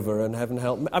taken over and heaven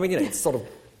help. I mean, it's sort of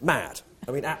mad.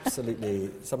 I mean,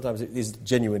 absolutely. Sometimes it is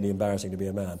genuinely embarrassing to be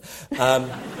a man,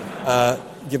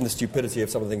 given the stupidity of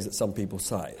some of the things that some people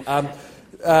say. I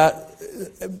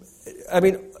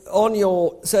mean,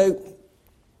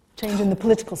 changing the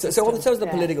political system. So on the terms of the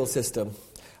political system,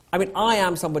 I mean, I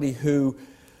am somebody who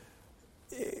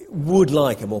would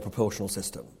like a more proportional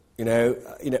system.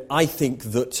 I think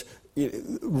that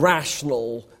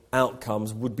rational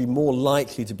outcomes would be more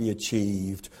likely to be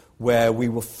achieved where we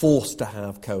were forced to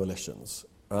have coalitions,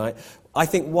 right? I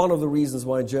think one of the reasons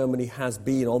why Germany has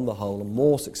been, on the whole, a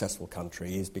more successful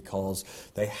country is because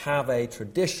they have a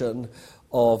tradition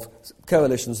of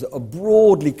coalitions that are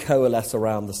broadly coalesce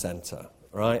around the centre,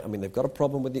 right? I mean, they've got a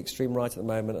problem with the extreme right at the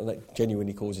moment, and that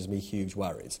genuinely causes me huge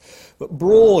worries. But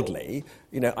broadly,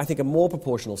 I think a more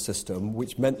proportional system,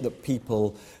 which meant that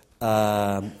people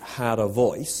had a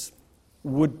voice,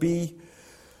 would be,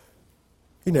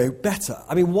 better.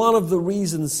 I mean, one of the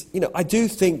reasons, I do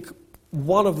think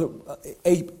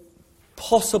a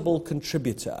possible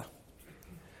contributor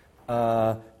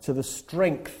to the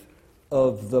strength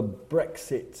of the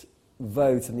Brexit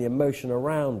vote and the emotion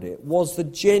around it was the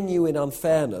genuine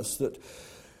unfairness that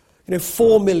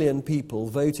 4 million people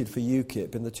voted for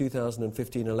UKIP in the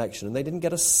 2015 election and they didn't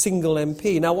get a single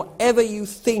MP. Now, whatever you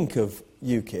think of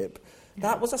UKIP,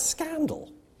 that was a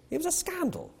scandal. It was a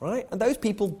scandal, right? And those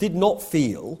people did not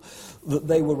feel that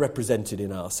they were represented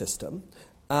in our system.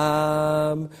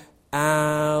 And,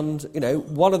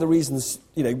 one of the reasons,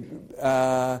 David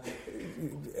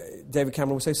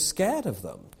Cameron was so scared of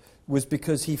them was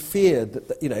because he feared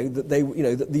that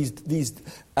these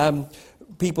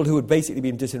people who had basically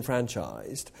been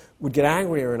disenfranchised would get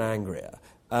angrier and angrier.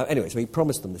 Anyway, so he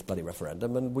promised them this bloody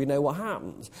referendum, and we know what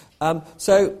happens. I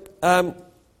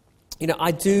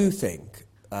do think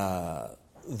that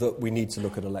we need to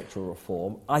look at electoral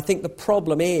reform. I think the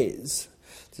problem is,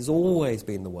 this has always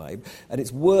been the way, and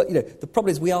the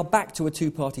problem is we are back to a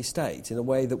two-party state in a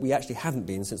way that we actually haven't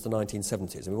been since the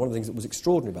 1970s. I mean, one of the things that was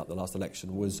extraordinary about the last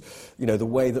election was, the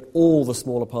way that all the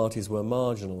smaller parties were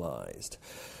marginalised.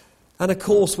 And of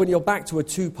course, when you're back to a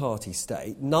two-party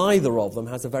state, neither of them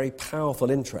has a very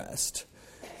powerful interest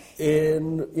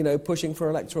in, pushing for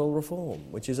electoral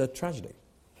reform, which is a tragedy.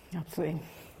 Absolutely.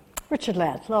 Richard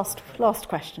Laird, last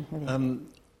question.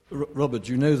 Robert,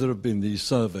 there have been these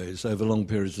surveys over long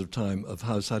periods of time of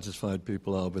how satisfied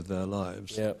people are with their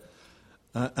lives. Yeah.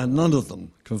 And none of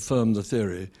them confirm the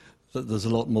theory that there's a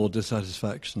lot more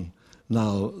dissatisfaction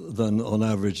now than on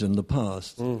average in the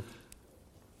past. Mm.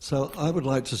 So I would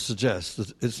like to suggest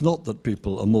that it's not that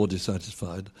people are more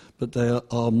dissatisfied, but they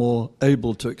are more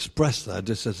able to express their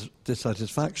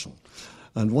dissatisfaction.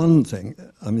 And one thing,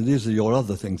 these are your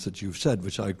other things that you've said,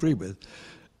 which I agree with,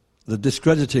 the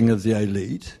discrediting of the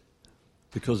elite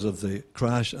because of the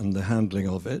crash and the handling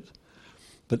of it,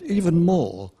 but even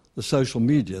more, the social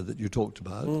media that you talked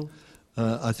about. Mm.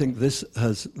 I think this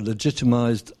has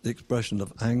legitimized the expression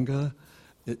of anger.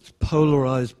 It's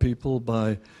polarized people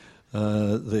by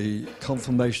the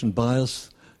confirmation bias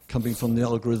coming from the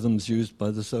algorithms used by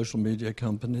the social media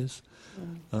companies.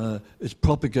 Mm. It's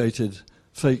propagated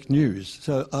fake news.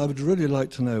 So I would really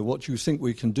like to know what you think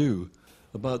we can do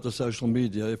about the social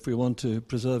media if we want to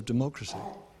preserve democracy.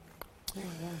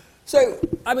 So,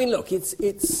 look,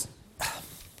 it's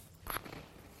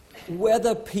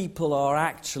whether people are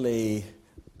actually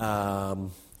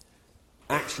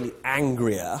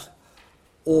angrier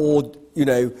or,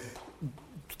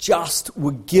 just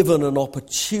were given an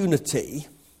opportunity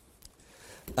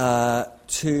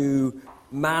to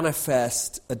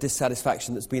manifest a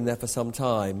dissatisfaction that's been there for some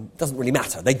time doesn't really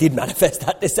matter. They did manifest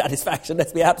that dissatisfaction,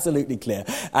 let's be absolutely clear.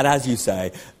 And as you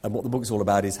say, and what the book's all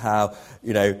about is how,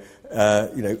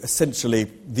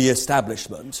 essentially the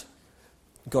establishment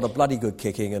got a bloody good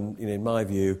kicking, and in my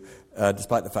view,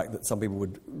 despite the fact that some people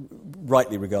would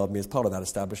rightly regard me as part of that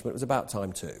establishment, it was about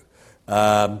time too.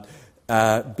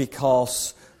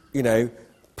 Because,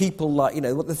 people like,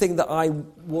 the thing that I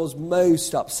was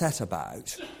most upset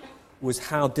about was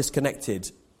how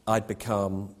disconnected I'd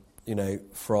become,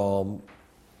 from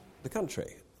the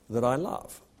country that I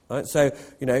love. Right? So,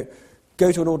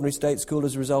 go to an ordinary state school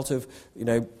as a result of,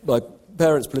 my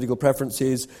parents' political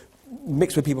preferences,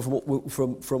 mixed with people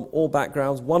from all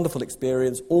backgrounds, wonderful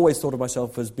experience, always thought of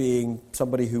myself as being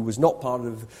somebody who was not part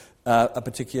of a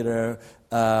particular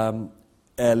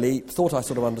elite, thought I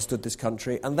sort of understood this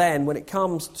country, and then when it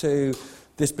comes to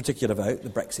this particular vote, the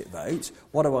Brexit vote,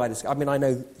 what do I discover? I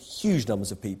know huge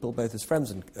numbers of people, both as friends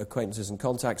and acquaintances and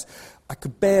contacts. I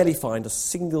could barely find a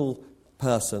single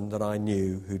person that I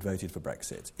knew who'd voted for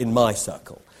Brexit in my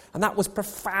circle. And that was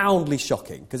profoundly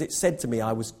shocking, because it said to me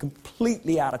I was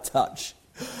completely out of touch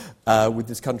with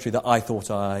this country that I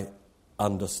thought I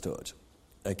understood.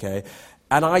 Okay?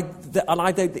 And I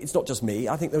don't, it's not just me,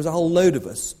 I think there was a whole load of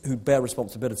us who bear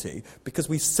responsibility because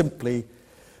we simply,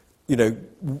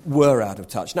 were out of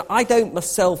touch. Now, I don't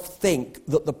myself think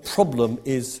that the problem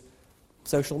is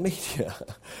social media.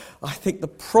 I think the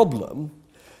problem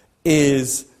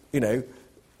is,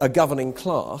 a governing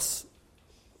class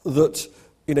that,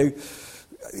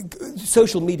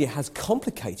 social media has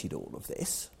complicated all of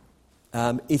this.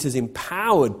 It has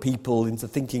empowered people into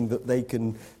thinking that they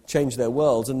can change their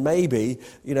worlds and maybe,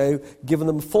 given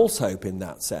them false hope in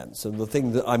that sense. And the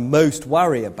thing that I most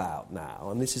worry about now,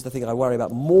 and this is the thing I worry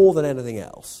about more than anything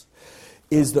else,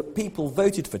 is that people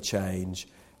voted for change,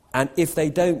 and if they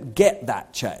don't get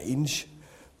that change,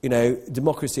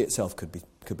 democracy itself could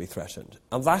be threatened.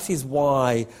 And that is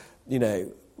why, I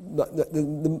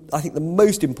think the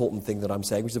most important thing that I'm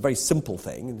saying, which is a very simple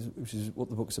thing, which is what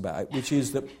the book's about, which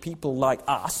is that people like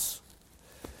us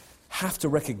have to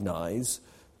recognise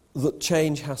that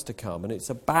change has to come. And it's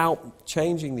about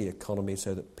changing the economy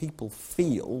so that people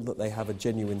feel that they have a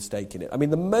genuine stake in it. I mean,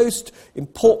 the most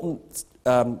important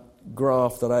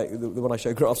graph when I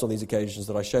show graphs on these occasions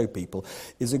that I show people,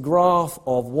 is a graph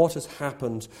of what has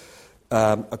happened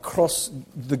across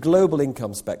the global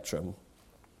income spectrum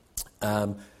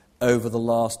over the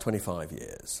last 25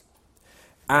 years.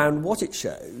 And what it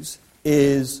shows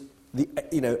is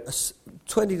a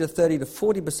 20 to 30 to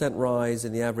 40% rise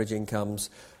in the average incomes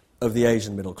of the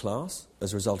Asian middle class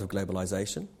as a result of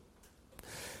globalisation,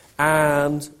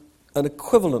 and an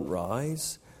equivalent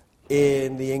rise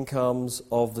in the incomes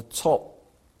of the top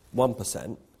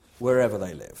 1% wherever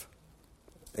they live.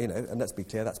 And let's be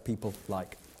clear, that's people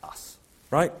like us,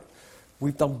 right?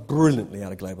 We've done brilliantly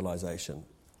out of globalisation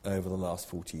over the last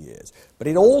 40 years. But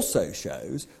it also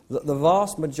shows that the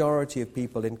vast majority of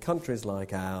people in countries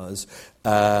like ours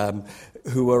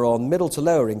who are on middle to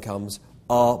lower incomes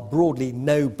are broadly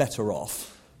no better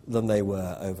off than they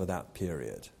were over that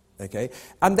period. Okay?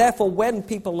 And therefore, when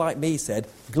people like me said,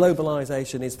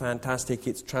 globalisation is fantastic,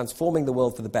 it's transforming the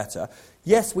world for the better,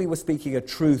 yes, we were speaking a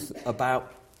truth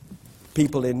about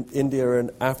people in India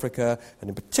and Africa, and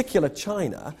in particular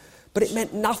China, but it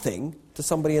meant nothing to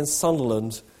somebody in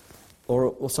Sunderland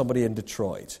or somebody in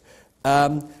Detroit.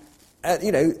 They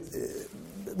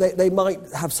might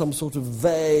have some sort of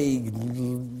vague,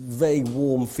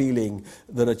 warm feeling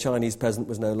that a Chinese peasant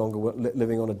was no longer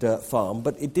living on a dirt farm,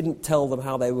 but it didn't tell them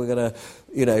how they were going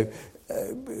to,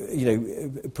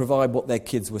 provide what their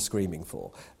kids were screaming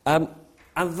for. And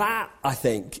that, I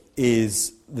think,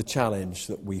 is the challenge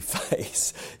that we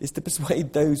face, is to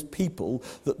persuade those people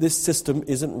that this system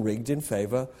isn't rigged in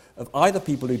favour of either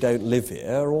people who don't live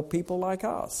here or people like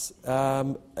us.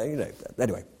 Anyway,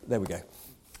 there we go.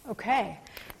 Okay.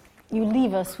 You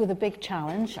leave us with a big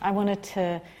challenge. I wanted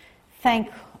to thank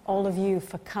all of you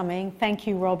for coming. Thank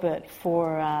you, Robert,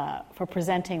 for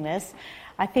presenting this.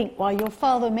 I think while your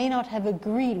father may not have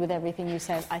agreed with everything you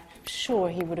said, I'm sure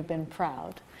he would have been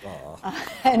proud. Well,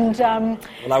 I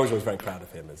was always very proud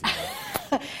of him, as you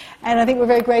know. And I think we're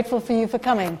very grateful for you for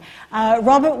coming.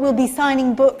 Robert will be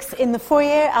signing books in the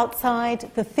foyer outside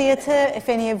the theatre, if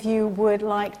any of you would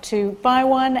like to buy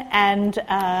one. And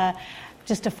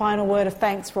just a final word of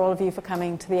thanks for all of you for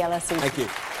coming to the LSE. Thank you.